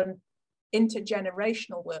I've done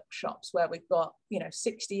intergenerational workshops where we've got, you know,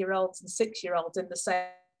 60-year-olds and 6-year-olds in the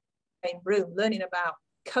same room learning about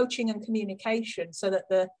coaching and communication, so that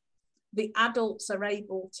the adults are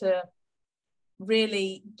able to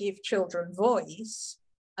really give children voice,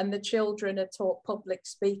 and the children are taught public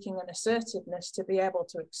speaking and assertiveness to be able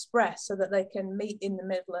to express, so that they can meet in the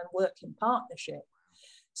middle and work in partnership.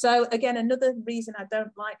 So again, another reason I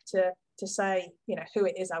don't like to say, you know, who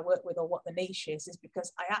it is I work with or what the niche is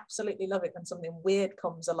because I absolutely love it when something weird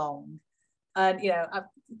comes along. And, you know,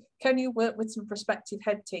 can you work with some prospective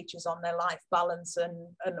head teachers on their life balance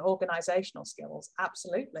and organizational skills?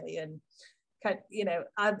 Absolutely. And, you know,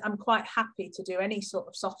 I'm quite happy to do any sort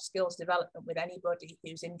of soft skills development with anybody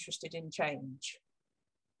who's interested in change.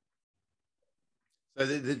 So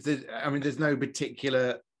I mean, there's no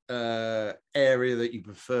particular area that you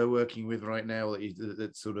prefer working with right now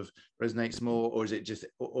that sort of resonates more, or is it just,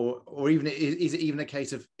 or even is it even a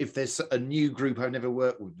case of if there's a new group I've never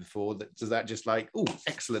worked with before, does that just like, oh,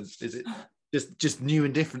 excellent? Is it just new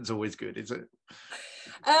and different's always good? Is it?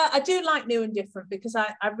 I do like new and different because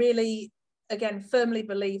I really, again, firmly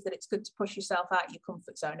believe that it's good to push yourself out your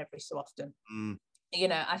comfort zone every so often. You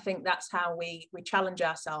know, I think that's how we challenge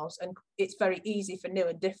ourselves, and it's very easy for new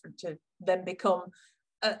and different to then become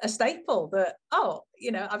a staple that, oh,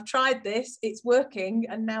 you know, I've tried this, it's working,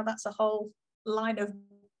 and now that's a whole line of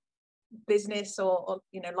business or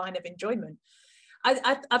you know, line of enjoyment.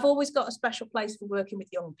 I've always got a special place for working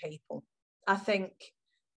with young people. I think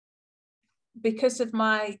because of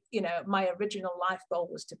my original life goal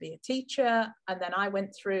was to be a teacher, and then I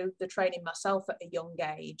went through the training myself at a young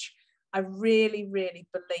age. I really, really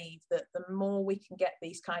believe that the more we can get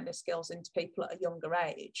these kind of skills into people at a younger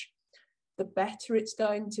age, the better it's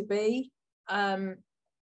going to be.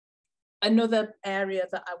 Another area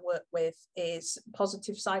that I work with is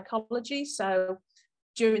positive psychology. So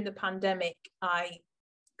during the pandemic, I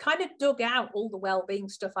kind of dug out all the well-being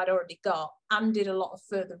stuff I'd already got and did a lot of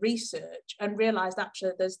further research and realized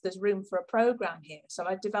actually there's room for a program here. So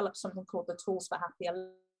I developed something called the Tools for Happier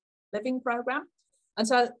Living program. And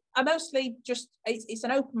so I mostly just, it's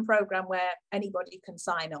an open program where anybody can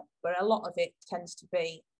sign up, but a lot of it tends to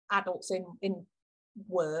be adults in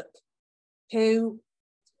work who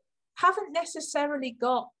haven't necessarily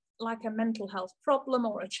got like a mental health problem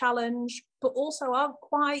or a challenge, but also are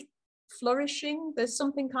quite flourishing. There's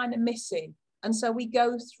something kind of missing. And so we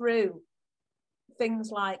go through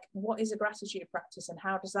things like, what is a gratitude practice and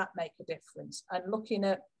how does that make a difference? And looking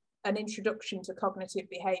at an introduction to cognitive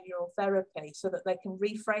behavioral therapy so that they can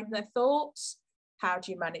reframe their thoughts. How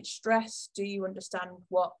do you manage stress? Do you understand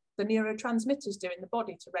what the neurotransmitters do in the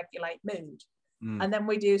body to regulate mood? And then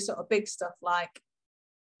we do sort of big stuff like,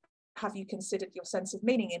 have you considered your sense of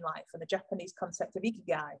meaning in life and the Japanese concept of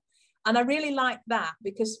ikigai? And I really like that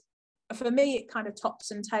because for me, it kind of tops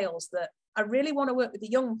and tails that I really want to work with the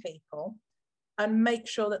young people and make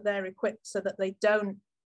sure that they're equipped so that they don't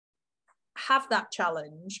have that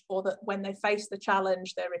challenge, or that when they face the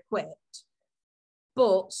challenge, they're equipped.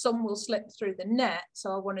 But some will slip through the net.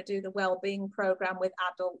 So I want to do the wellbeing program with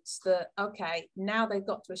adults that, okay, now they've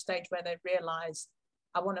got to a stage where they realize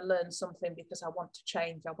I want to learn something because I want to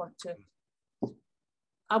change. I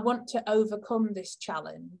want to overcome this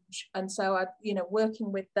challenge. And so I,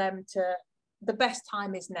 working with them to, the best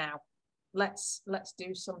time is now. Let's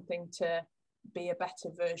do something to be a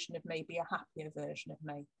better version of me, be a happier version of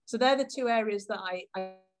me. So they're the two areas that I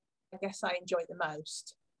guess I enjoy the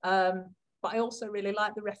most. But I also really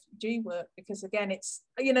like the refugee work because again, it's,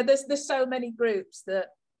 there's so many groups that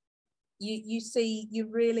you see you're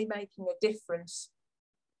really making a difference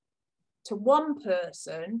to one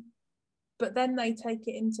person, but then they take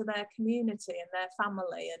it into their community and their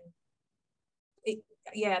family, and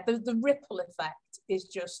the ripple effect is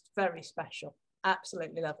just very special.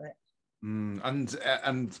 Absolutely love it.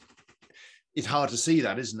 And it's hard to see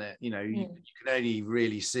that, isn't it? You can only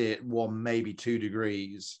really see it 1, maybe 2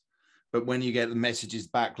 degrees, but when you get the messages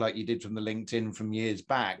back like you did from the LinkedIn from years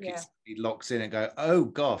back, it locks in and go, oh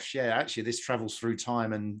gosh, yeah, actually this travels through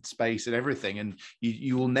time and space and everything, and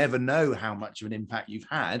you will never know how much of an impact you've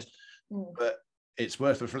had, but it's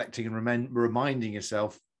worth reflecting and reminding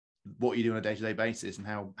yourself what you do on a day-to-day basis and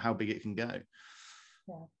how big it can go.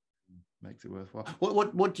 Makes it worthwhile.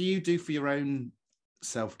 What do you do for your own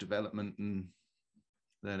self-development and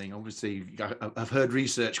learning? Obviously, I've heard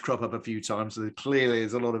research crop up a few times, so clearly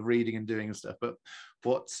there's a lot of reading and doing and stuff. But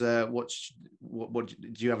what do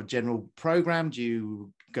you have a general program? Do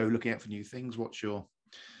you go looking out for new things? What's your?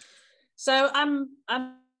 So I'm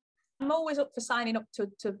always up for signing up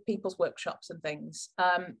to people's workshops and things,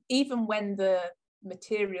 even when the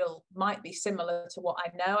material might be similar to what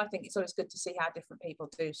I know. I think it's always good to see how different people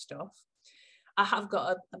do stuff. I have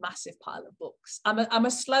got a massive pile of books. I'm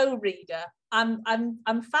a slow reader. I'm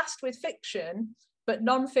fast with fiction, but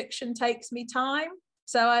non-fiction takes me time.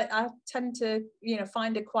 So I tend to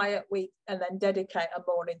find a quiet week and then dedicate a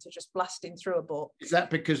morning to just blasting through a book. Is that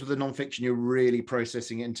because with the non-fiction you're really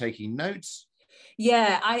processing it and taking notes?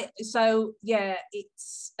 It's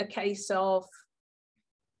a case of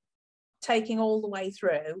taking all the way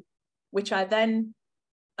through, which I then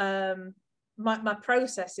my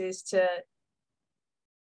process is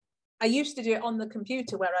I used to do it on the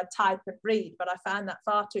computer where I'd type and read, but I found that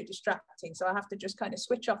far too distracting. So I have to just kind of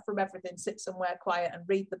switch off from everything, sit somewhere quiet and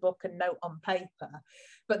read the book and note on paper.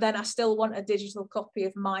 But then I still want a digital copy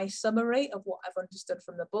of my summary of what I've understood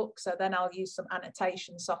from the book. So then I'll use some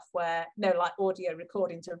annotation software, like audio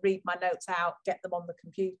recording, to read my notes out, get them on the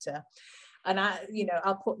computer. And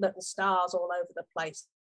I'll put little stars all over the place.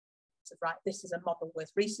 So, right, this is a model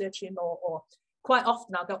worth researching, or quite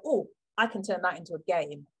often I'll go, oh, I can turn that into a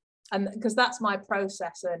game. And because that's my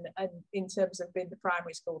process and in terms of being the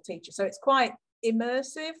primary school teacher. So it's quite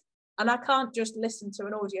immersive, and I can't just listen to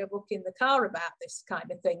an audiobook in the car about this kind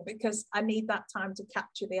of thing because I need that time to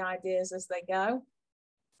capture the ideas as they go.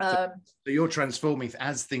 So you're transforming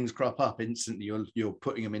as things crop up instantly. You're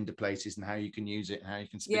putting them into places and how you can use it, how you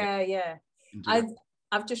can spin it.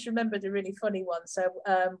 I've just remembered a really funny one. So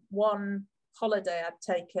one holiday I'd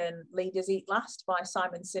taken Leaders Eat Last by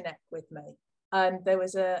Simon Sinek with me. And there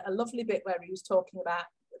was a lovely bit where he was talking about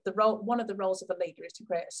one of the roles of a leader is to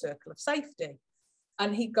create a circle of safety.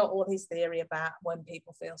 And he got all his theory about when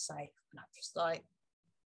people feel safe. And I'm just like,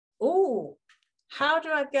 oh, how do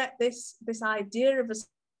I get this idea of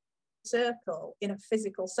a circle in a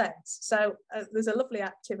physical sense. So there's a lovely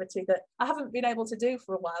activity that I haven't been able to do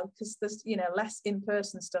for a while because there's, you know, less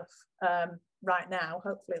in-person stuff right now.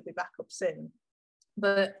 Hopefully it'll be back up soon.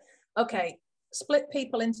 But okay, split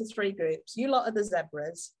people into 3 groups. You lot are the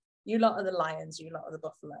zebras, you lot are the lions, you lot are the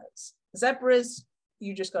buffaloes. Zebras,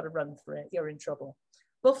 you just got to run for it, you're in trouble.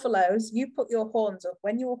 Buffaloes, you put your horns up.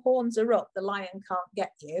 When your horns are up, the lion can't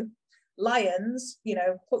get you. Lions, you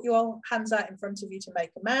know, put your hands out in front of you to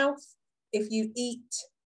make a mouth. If you eat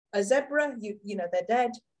a zebra, you know, they're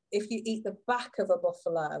dead. If you eat the back of a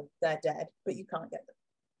buffalo, they're dead, but you can't get them.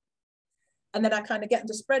 And then I kind of get them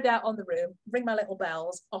to spread out on the room, ring my little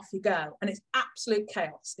bells, off you go. And it's absolute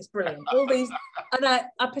chaos. It's brilliant. All these, and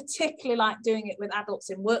I particularly like doing it with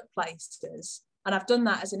adults in workplaces. And I've done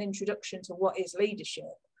that as an introduction to what is leadership,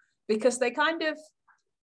 because they kind of,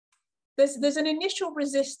 there's an initial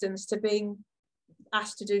resistance to being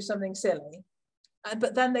asked to do something silly,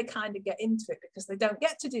 but then they kind of get into it because they don't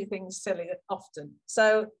get to do things silly often.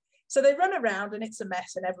 So they run around and it's a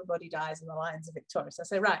mess and everybody dies and the lions are victorious. I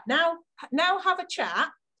say, right, now have a chat.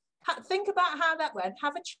 Think about how that went.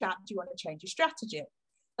 Have a chat. Do you want to change your strategy?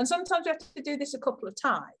 And sometimes you have to do this a couple of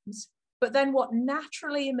times. But then what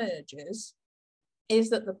naturally emerges is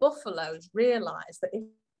that the buffaloes realize that if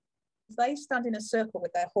they stand in a circle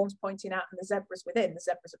with their horns pointing out and the zebras within, the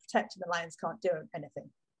zebras are protected, the lions can't do anything.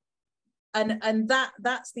 And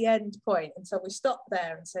that's the end point. And so we stop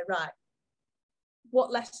there and say, right,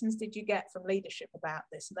 what lessons did you get from leadership about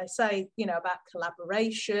this? And they say, you know, about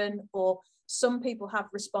collaboration, or some people have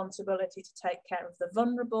responsibility to take care of the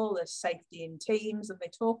vulnerable, there's safety in teams, and they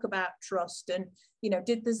talk about trust. And, you know,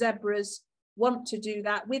 did the zebras want to do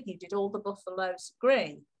that with you? Did all the buffaloes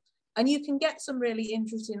agree? And you can get some really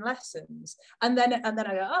interesting lessons. And then I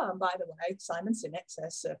go, oh, and by the way, Simon Sinek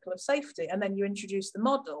says circle of safety. And then you introduce the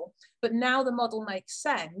model, but now the model makes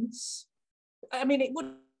sense. I mean, it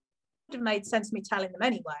would have made sense me telling them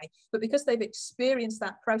anyway, but because they've experienced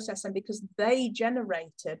that process and because they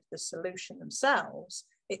generated the solution themselves,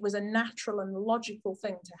 it was a natural and logical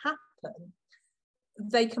thing to happen.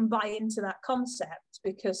 They can buy into that concept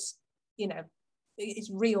because, you know, it's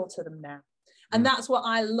real to them now. And that's what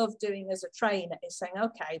I love doing as a trainer, is saying,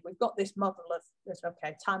 okay, we've got this model of this,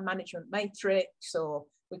 okay, time management matrix, or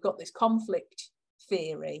we've got this conflict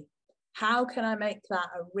theory. How can I make that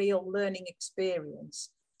a real learning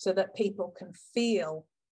experience so that people can feel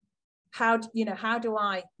how do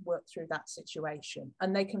I work through that situation?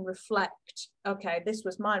 And they can reflect, okay, this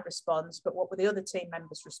was my response, but what were the other team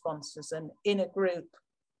members' responses? And in a group,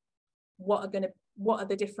 what are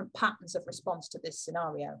the different patterns of response to this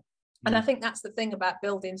scenario? And I think that's the thing about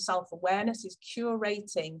building self-awareness, is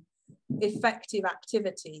curating effective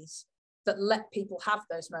activities that let people have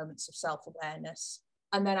those moments of self-awareness,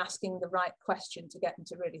 and then asking the right question to get them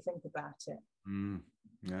to really think about it.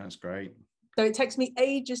 Yeah, that's great. So it takes me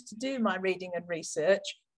ages to do my reading and research,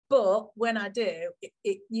 but when I do,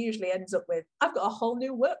 it usually ends up with, I've got a whole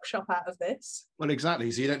new workshop out of this. Well, exactly.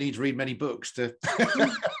 So you don't need to read many books to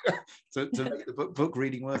to make the book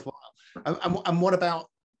reading worthwhile. And what about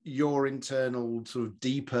your internal sort of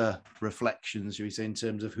deeper reflections, should we say, in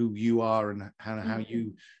terms of who you are and how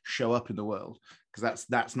you show up in the world? Because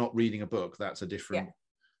that's not reading a book, that's a different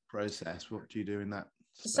process. What do you do in that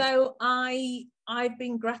space? So I've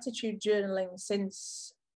been gratitude journaling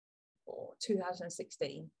since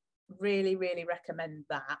 2016. Really recommend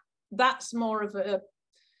that. That's more of a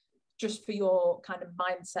just for your kind of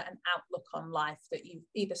mindset and outlook on life, that you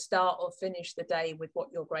either start or finish the day with what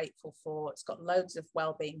you're grateful for. It's got loads of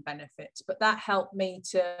well-being benefits, but that helped me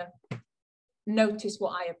to notice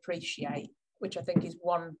what I appreciate, which I think is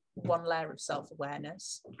one layer of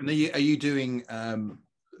self-awareness. And are you doing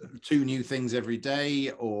 2 new things every day,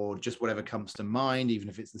 or just whatever comes to mind, even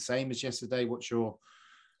if it's the same as yesterday? What's your...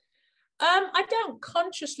 I don't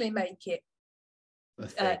consciously make it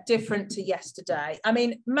different to yesterday. I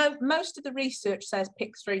mean, most of the research says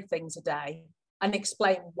pick 3 things a day and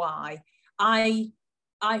explain why. I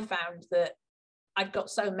found that I've got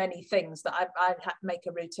so many things that I'd have to make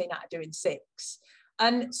a routine out of doing 6.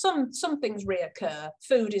 And some things reoccur.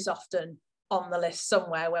 Food is often on the list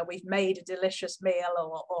somewhere, where we've made a delicious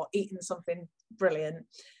meal or eaten something brilliant.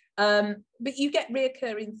 But you get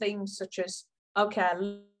reoccurring things such as, okay,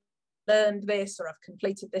 I learned this, or I've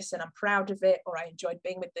completed this and I'm proud of it, or I enjoyed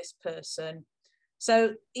being with this person.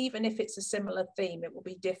 So even if it's a similar theme, it will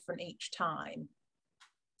be different each time.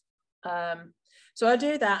 So I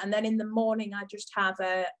do that, and then in the morning I just have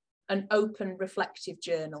an open reflective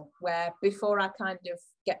journal, where before I kind of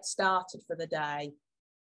get started for the day,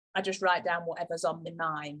 I just write down whatever's on my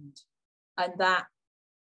mind. And that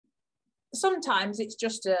sometimes it's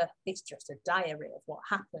just a diary of what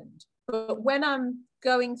happened. But when I'm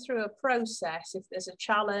going through a process, if there's a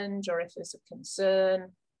challenge or if there's a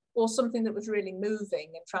concern or something that was really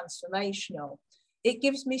moving and transformational, it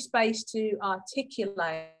gives me space to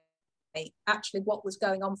articulate actually what was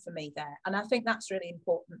going on for me there. And I think that's really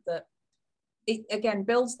important, that it again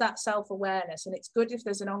builds that self-awareness. And it's good if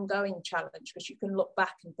there's an ongoing challenge, because you can look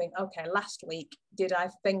back and think, okay, last week did I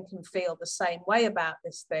think and feel the same way about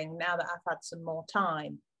this thing now that I've had some more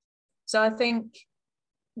time? So I think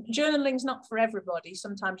journaling's not for everybody.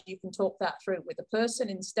 Sometimes you can talk that through with a person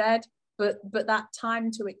instead, but that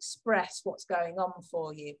time to express what's going on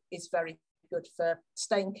for you is very good for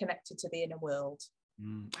staying connected to the inner world.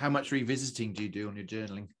 How much revisiting do you do on your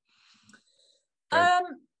journaling?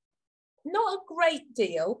 Not a great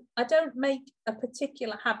deal. I don't make a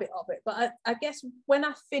particular habit of it, but I guess when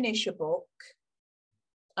I finish a book,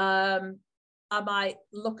 I might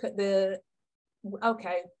look at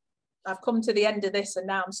okay, I've come to the end of this and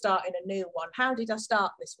now I'm starting a new one. How did I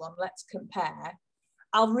start this one? Let's compare.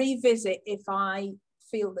 I'll revisit if I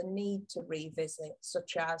feel the need to revisit,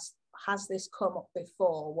 such as, has this come up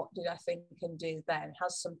before? What did I think and do then?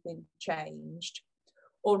 Has something changed?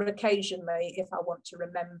 Or occasionally, if I want to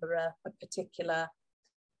remember a particular,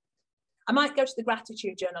 I might go to the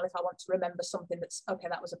gratitude journal if I want to remember something that's, okay,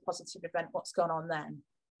 that was a positive event, what's gone on then?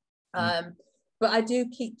 But I do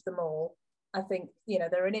keep them all. I think,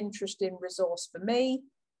 they're an interesting resource for me,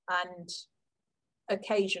 and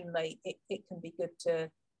occasionally it can be good to,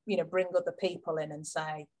 bring other people in and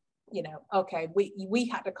say, okay, we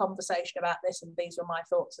had a conversation about this and these were my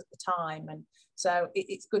thoughts at the time. And so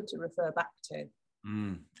it's good to refer back to.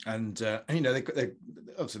 And they're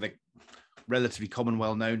obviously they're relatively common,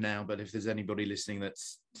 well known now, but if there's anybody listening that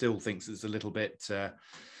still thinks it's a little bit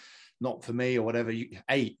not for me or whatever, you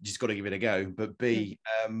just got to give it a go. But B,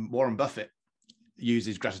 Warren Buffett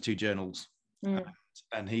uses gratitude journals,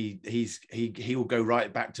 and he will go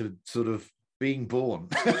right back to sort of being born,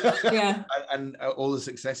 and all the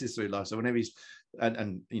successes through life. So whenever he's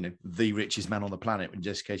and the richest man on the planet,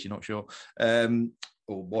 just in case you're not sure,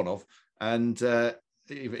 or one of, and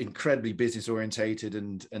incredibly business orientated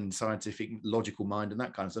and scientific, logical mind and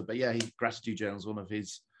that kind of stuff. But yeah, gratitude journal is one of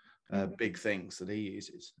his big things that he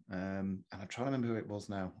uses. And I'm trying to remember who it was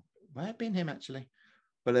now. Might have been him actually,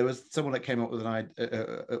 but there was someone that came up with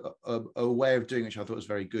a way of doing it which I thought was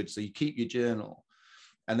very good. So you keep your journal,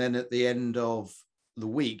 and then at the end of the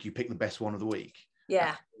week, you pick the best one of the week.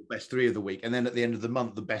 Yeah. Best 3 of the week. And then at the end of the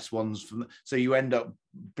month, the best ones from. So you end up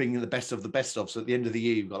bringing the best of the best of. So at the end of the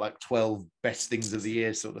year, you've got like 12 best things of the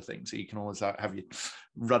year sort of thing. So you can always have your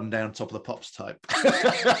run down top of the pops type.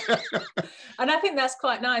 And I think that's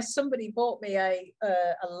quite nice. Somebody bought me a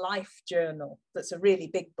life journal that's a really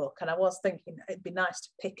big book. And I was thinking it'd be nice to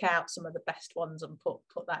pick out some of the best ones and put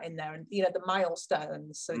that in there. And, the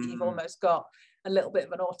milestones. So you've almost got a little bit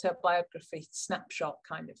of an autobiography snapshot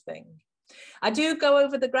kind of thing. I do go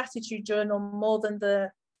over the gratitude journal more than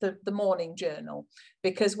the morning journal,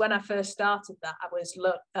 because when I first started that, I was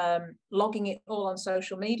logging it all on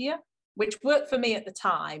social media, which worked for me at the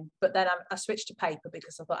time. But then I switched to paper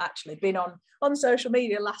because I thought actually being on social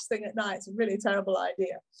media last thing at night is a really terrible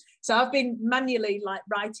idea. So I've been manually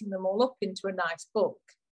writing them all up into a nice book.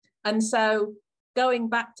 And so going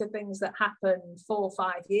back to things that happened 4 or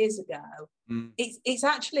 5 years ago, it's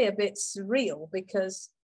actually a bit surreal, because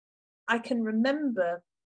I can remember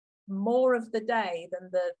more of the day than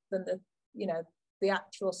the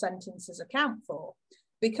actual sentences account for,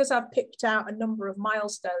 because I've picked out a number of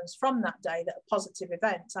milestones from that day that are positive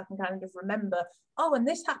events. I can kind of remember, and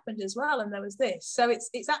this happened as well, and there was this. So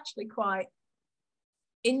it's actually quite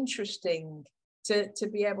interesting to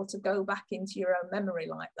be able to go back into your own memory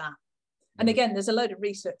like that. And again, there's a load of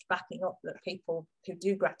research backing up that people who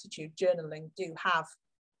do gratitude journaling do have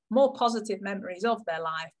more positive memories of their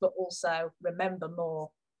life, but also remember more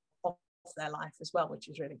of their life as well, which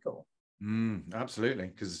is really cool. Absolutely,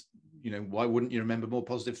 because why wouldn't you remember more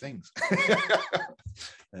positive things?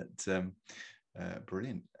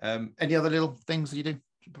 Brilliant. Any other little things that you do?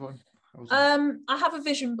 I have a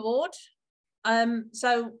vision board.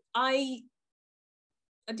 So I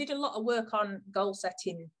did a lot of work on goal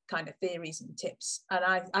setting kind of theories and tips,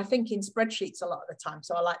 and I think in spreadsheets a lot of the time.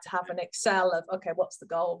 So I like to have an Excel of, okay, what's the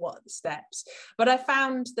goal, what are the steps? But I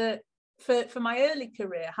found that for my early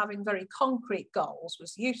career, having very concrete goals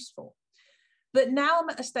was useful. But now I'm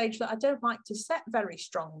at a stage that I don't like to set very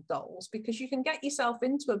strong goals, because you can get yourself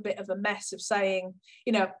into a bit of a mess of saying,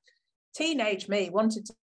 teenage me wanted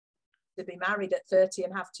to be married at 30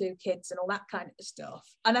 and have 2 kids and all that kind of stuff.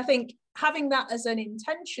 And I think having that as an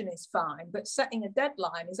intention is fine, but setting a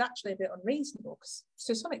deadline is actually a bit unreasonable, because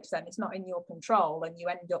to some extent it's not in your control, and you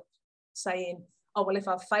end up saying, oh, well, if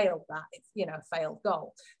I've failed that, it's, you know, a failed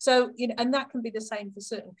goal. So, you know, and that can be the same for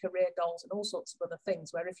certain career goals and all sorts of other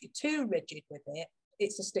things, where if you're too rigid with it,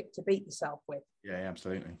 it's a stick to beat yourself with. Yeah,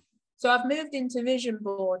 absolutely. So I've moved into vision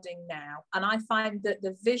boarding now, and I find that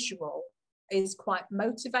the visual is quite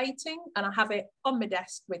motivating, and I have it on my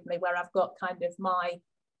desk with me, where I've got kind of my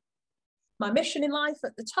mission in life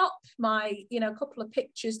at the top, my, you know, a couple of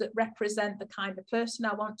pictures that represent the kind of person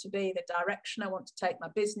I want to be, the direction I want to take my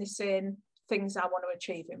business in, things I want to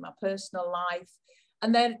achieve in my personal life.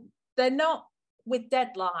 And then they're not with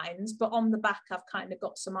deadlines, but on the back I've kind of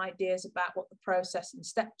got some ideas about what the process and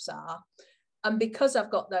steps are. And because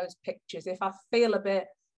I've got those pictures, if I feel a bit,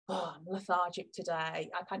 oh, I'm lethargic today,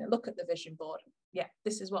 I kind of look at the vision board. Yeah,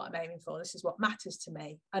 this is what I'm aiming for. This is what matters to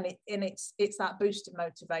me. And it's that boost of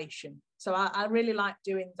motivation. So I really like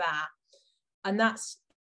doing that. And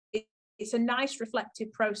it's a nice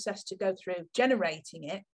reflective process to go through generating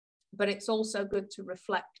it, but it's also good to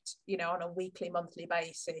reflect, you know, on a weekly, monthly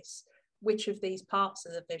basis, which of these parts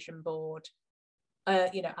of the vision board,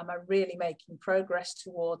 you know, am I really making progress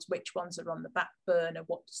towards, which ones are on the back burner,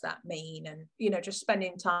 what does that mean? And, you know, just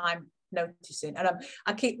spending time noticing. And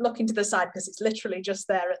I keep looking to the side, because it's literally just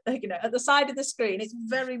there at, you know, at the side of the screen. It's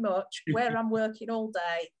very much where I'm working all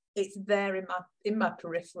day. It's there in my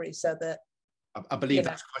periphery, so that I believe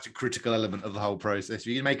that's quite a critical element of the whole process.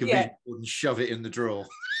 You can make a vision board and shove it in the drawer.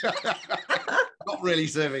 Not really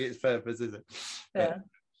serving its purpose, is it? Yeah.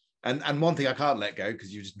 And one thing I can't let go,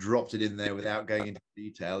 because you just dropped it in there without going into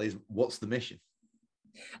detail, is what's the mission?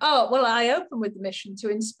 Oh, well, I open with the mission to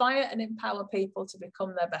inspire and empower people to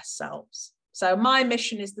become their best selves. So my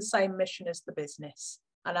mission is the same mission as the business.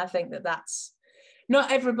 And I think that that's,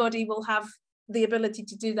 not everybody will have the ability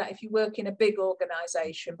to do that if you work in a big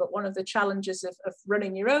organization. But one of the challenges of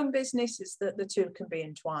running your own business is that the two can be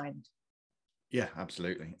entwined. Yeah,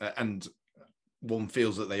 absolutely. And one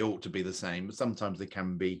feels that they ought to be the same, but sometimes they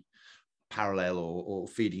can be parallel or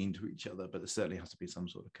feeding into each other, but there certainly has to be some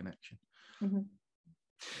sort of connection. Mm-hmm.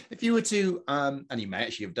 If you were to, and you may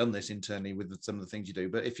actually have done this internally with some of the things you do,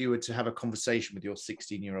 but if you were to have a conversation with your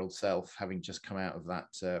 16-year-old self, having just come out of that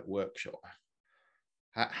workshop,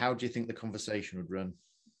 how do you think the conversation would run?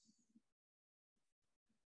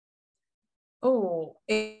 Oh,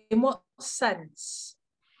 in what sense?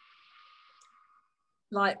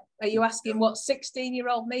 Like, are you asking what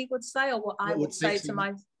 16-year-old me would say, or what I would say to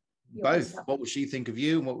my... Both. What would she think of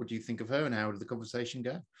you, and what would you think of her, and how would the conversation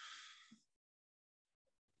go?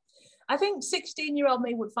 I think 16-year-old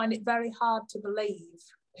me would find it very hard to believe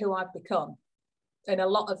who I've become in a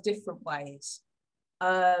lot of different ways.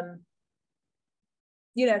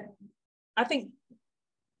 You know, I think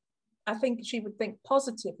she would think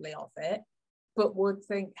positively of it, but would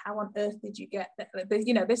think, how on earth did you get that?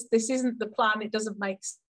 You know, this isn't the plan. It doesn't make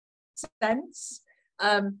sense.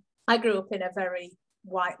 I grew up in a very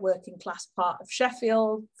white working class part of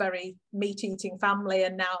Sheffield, very meat-eating family,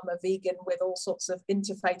 and now I'm a vegan with all sorts of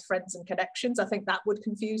interfaith friends and connections. I think that would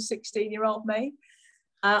confuse 16-year-old me.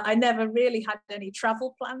 I never really had any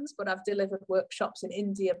travel plans, but I've delivered workshops in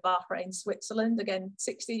India, Bahrain, Switzerland. Again,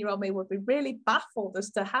 16-year-old me would be really baffled as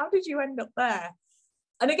to how did you end up there?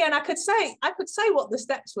 And again, I could say what the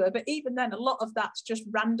steps were, but even then, a lot of that's just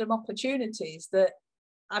random opportunities that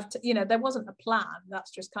you know, there wasn't a plan. That's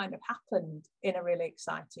just kind of happened in a really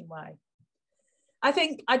exciting way. I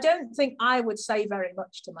don't think I would say very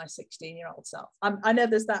much to my 16-year-old self. I know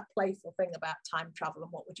there's that playful thing about time travel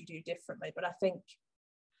and what would you do differently, but I think...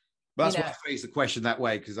 Well, that's why I phrased the question that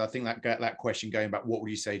way, because I think that question going back, what would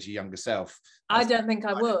you say to your younger self? I don't think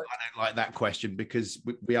I would. I don't like that question, because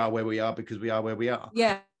we are where we are because we are where we are.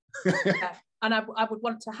 Yeah. Yeah. And I would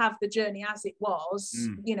want to have the journey as it was,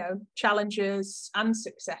 you know, challenges and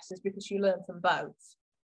successes, because you learn from both.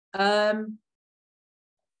 I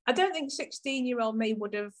don't think 16-year-old me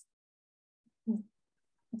would have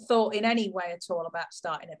thought in any way at all about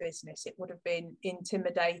starting a business. It would have been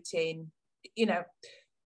intimidating, you know.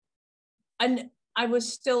 And I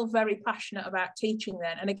was still very passionate about teaching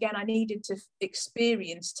then. And again, I needed to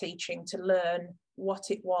experience teaching to learn what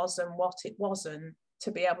it was and what it wasn't,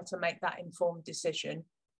 to be able to make that informed decision.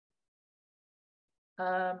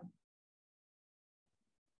 But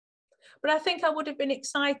I think I would have been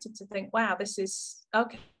excited to think, wow, this is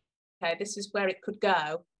okay. This is where it could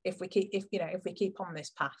go if we keep on this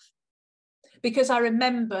path. Because I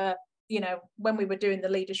remember, you know, when we were doing the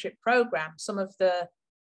leadership program, some of the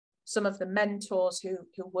mentors who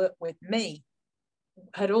worked with me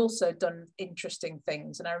had also done interesting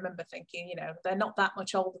things. And I remember thinking, you know, they're not that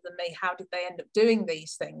much older than me. How did they end up doing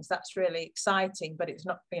these things? That's really exciting, but it's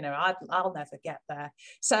not, you know, I'll never get there.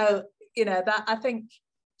 So, you know, that I think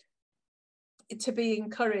to be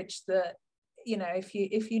encouraged that, you know, if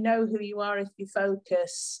you know who you are, if you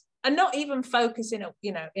focus, and not even focus in a,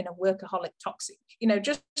 you know, in a workaholic toxic, you know,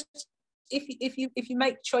 just if you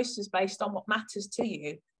make choices based on what matters to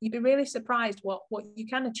you, you'd be really surprised what you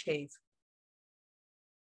can achieve.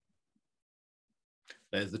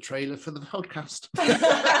 There's the trailer for the podcast.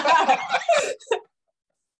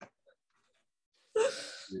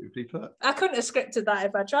 I couldn't have scripted that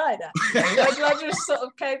if I tried it. I just sort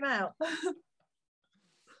of came out.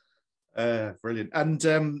 Brilliant.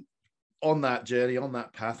 And on that journey, on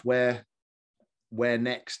that path, where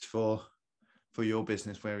next for your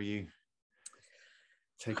business? Where are you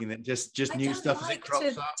taking it? Just new stuff as it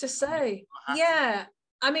crops up? To say, yeah.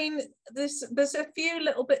 I mean, there's a few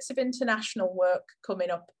little bits of international work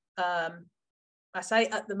coming up. I say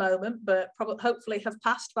at the moment, but probably hopefully have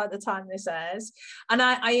passed by the time this airs. And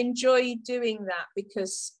I enjoy doing that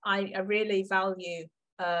because I really value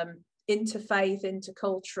interfaith,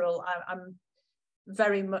 intercultural. I'm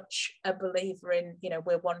very much a believer in, you know,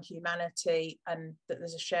 we're one humanity and that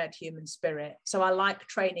there's a shared human spirit. So I like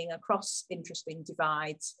training across interesting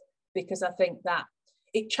divides because I think that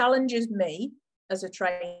it challenges me as a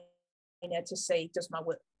trainer to see, does my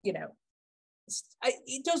work, you know,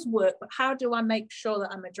 it does work, but how do I make sure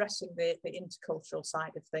that I'm addressing the intercultural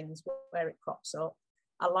side of things where it crops up?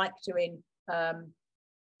 I like doing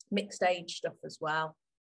mixed age stuff as well.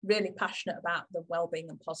 Really passionate about the well-being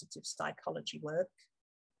and positive psychology work.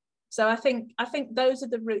 So I think those are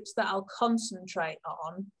the routes that I'll concentrate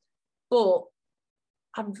on, but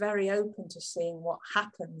I'm very open to seeing what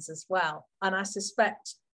happens as well. And I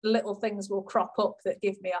suspect little things will crop up that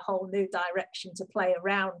give me a whole new direction to play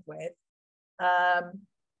around with. And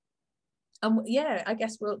yeah, I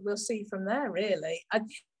guess we'll see from there, really. I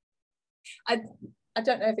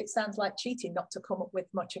don't know if it sounds like cheating not to come up with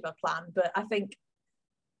much of a plan, but I think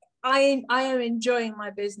I am enjoying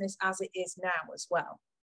my business as it is now as well.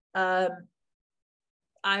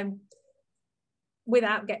 I'm,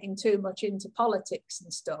 without getting too much into politics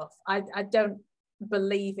and stuff, I don't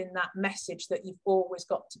believe in that message that you've always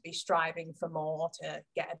got to be striving for more to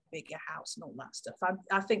get a bigger house and all that stuff.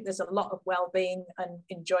 I think there's a lot of well-being and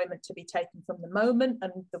enjoyment to be taken from the moment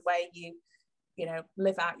and the way you know,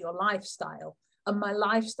 live out your lifestyle. And my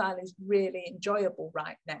lifestyle is really enjoyable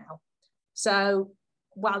right now. So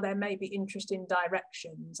while there may be interesting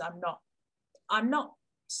directions, I'm not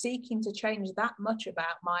seeking to change that much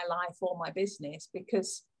about my life or my business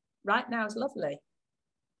because right now is lovely.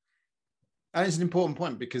 And it's an important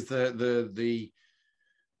point because the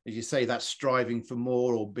as you say, that striving for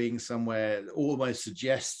more or being somewhere almost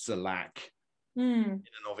suggests a lack in and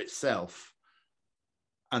of itself.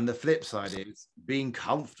 And the flip side is being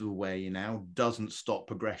comfortable where you're now doesn't stop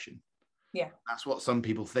progression. Yeah. That's what some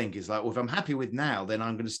people think is like, well, if I'm happy with now, then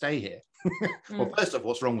I'm going to stay here. Well, first off,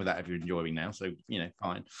 what's wrong with that if you're enjoying now? So, you know,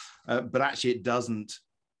 fine. But actually it doesn't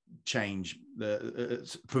change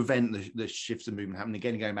prevent the shifts and movement happening.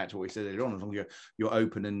 Again, going back to what we said earlier on, as long as you're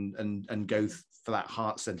open and go for that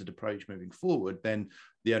heart-centered approach moving forward, then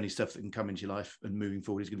the only stuff that can come into your life and moving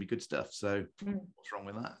forward is going to be good stuff. So what's wrong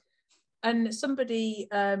with that? And somebody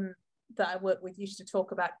that I work with used to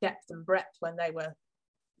talk about depth and breadth when they were,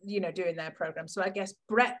 you know, doing their program. So I guess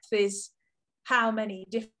breadth is how many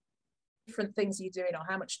different things are you doing, or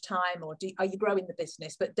how much time, or are you growing the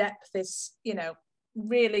business? But depth is, you know,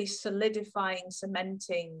 really solidifying,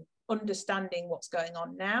 cementing, understanding what's going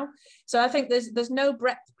on now. So I think there's no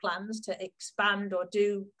breadth plans to expand or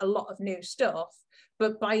do a lot of new stuff,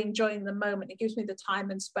 but by enjoying the moment, it gives me the time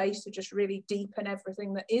and space to just really deepen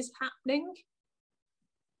everything that is happening.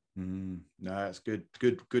 No, that's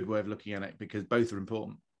good way of looking at it, because both are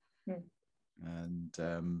important.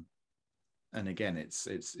 And again, it's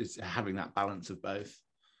having that balance of both.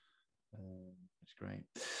 It's great.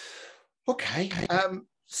 Okay,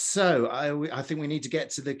 so I think we need to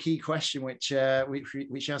get to the key question, which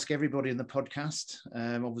ask everybody in the podcast.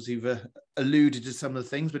 Obviously, we've alluded to some of the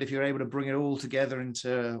things, but if you're able to bring it all together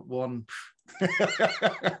into one,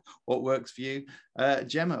 what works for you,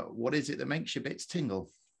 Gemma? What is it that makes your bits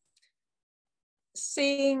tingle?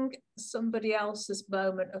 Seeing somebody else's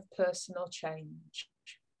moment of personal change,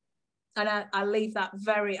 and I leave that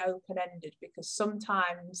very open-ended, because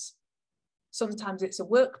sometimes it's a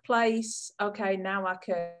workplace. Okay, now I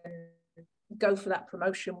can go for that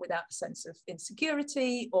promotion without a sense of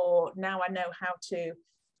insecurity, or now I know how to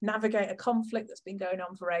navigate a conflict that's been going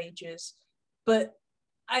on for ages. But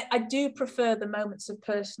I do prefer the moments of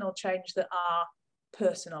personal change that are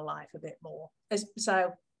personal life a bit more.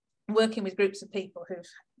 So working with groups of people who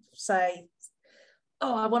say,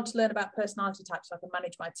 oh, I want to learn about personality types so I can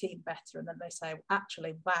manage my team better. And then they say,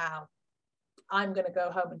 actually, wow, I'm going to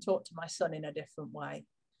go home and talk to my son in a different way.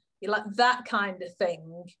 You like that kind of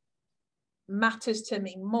thing matters to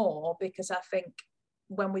me more, because I think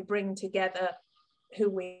when we bring together who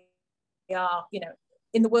we are, you know,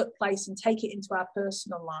 in the workplace and take it into our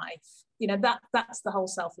personal life, you know, that's the whole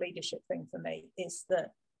self-leadership thing for me, is that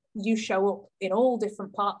you show up in all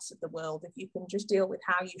different parts of the world. If you can just deal with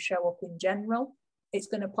how you show up in general, it's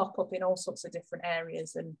going to pop up in all sorts of different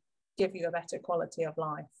areas and give you a better quality of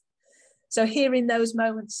life. So hearing those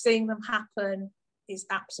moments, seeing them happen, is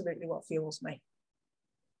absolutely what fuels me.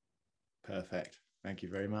 Perfect. Thank you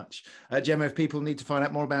very much. Gemma, if people need to find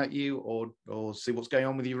out more about you or see what's going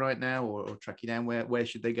on with you right now, or track you down, where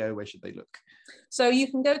should they go? Where should they look? So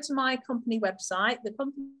you can go to my company website. The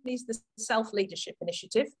company's the Self Leadership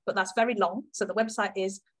Initiative, but that's very long. So the website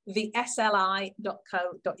is thesli.co.uk.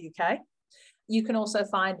 You can also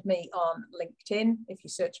find me on LinkedIn if you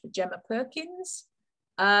search for Gemma Perkins.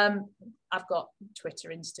 I've got Twitter,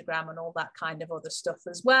 Instagram, and all that kind of other stuff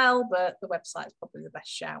as well, but the website is probably the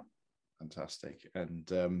best shout. Fantastic.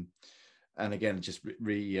 And again, just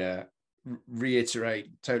reiterate,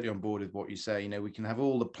 totally on board with what you say. You know, we can have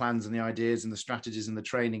all the plans and the ideas and the strategies and the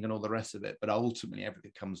training and all the rest of it, but ultimately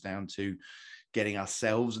everything comes down to getting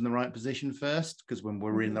ourselves in the right position first, because when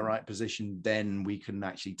we're in the right position, then we can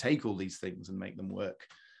actually take all these things and make them work,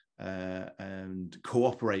 and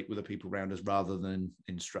cooperate with the people around us rather than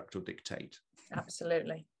instruct or dictate.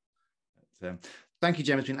 Absolutely. Thank you,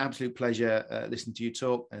 Gemma. It's been an absolute pleasure listening to you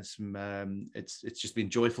talk. It's just been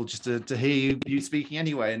joyful just to hear you speaking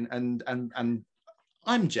anyway. And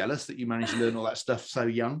I'm jealous that you managed to learn all that stuff so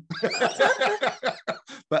young.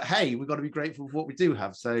 But hey, we've got to be grateful for what we do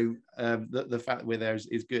have. So the fact that we're there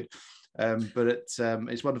is good. But it's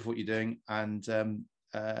wonderful what you're doing, and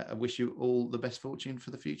I wish you all the best fortune for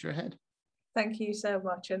the future ahead. Thank you so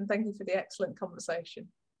much, and thank you for the excellent conversation.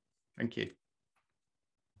 Thank you.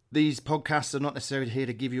 These podcasts are not necessarily here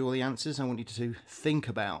to give you all the answers. I want you to think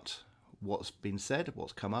about what's been said,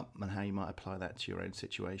 what's come up, and how you might apply that to your own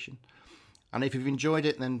situation. And if you've enjoyed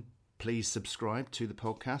it, then please subscribe to the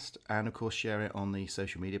podcast and, of course, share it on the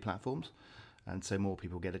social media platforms, and so more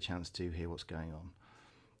people get a chance to hear what's going on.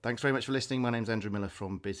 Thanks very much for listening. My name's Andrew Miller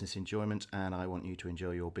from Business Enjoyment, and I want you to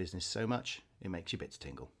enjoy your business so much it makes your bits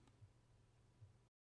tingle.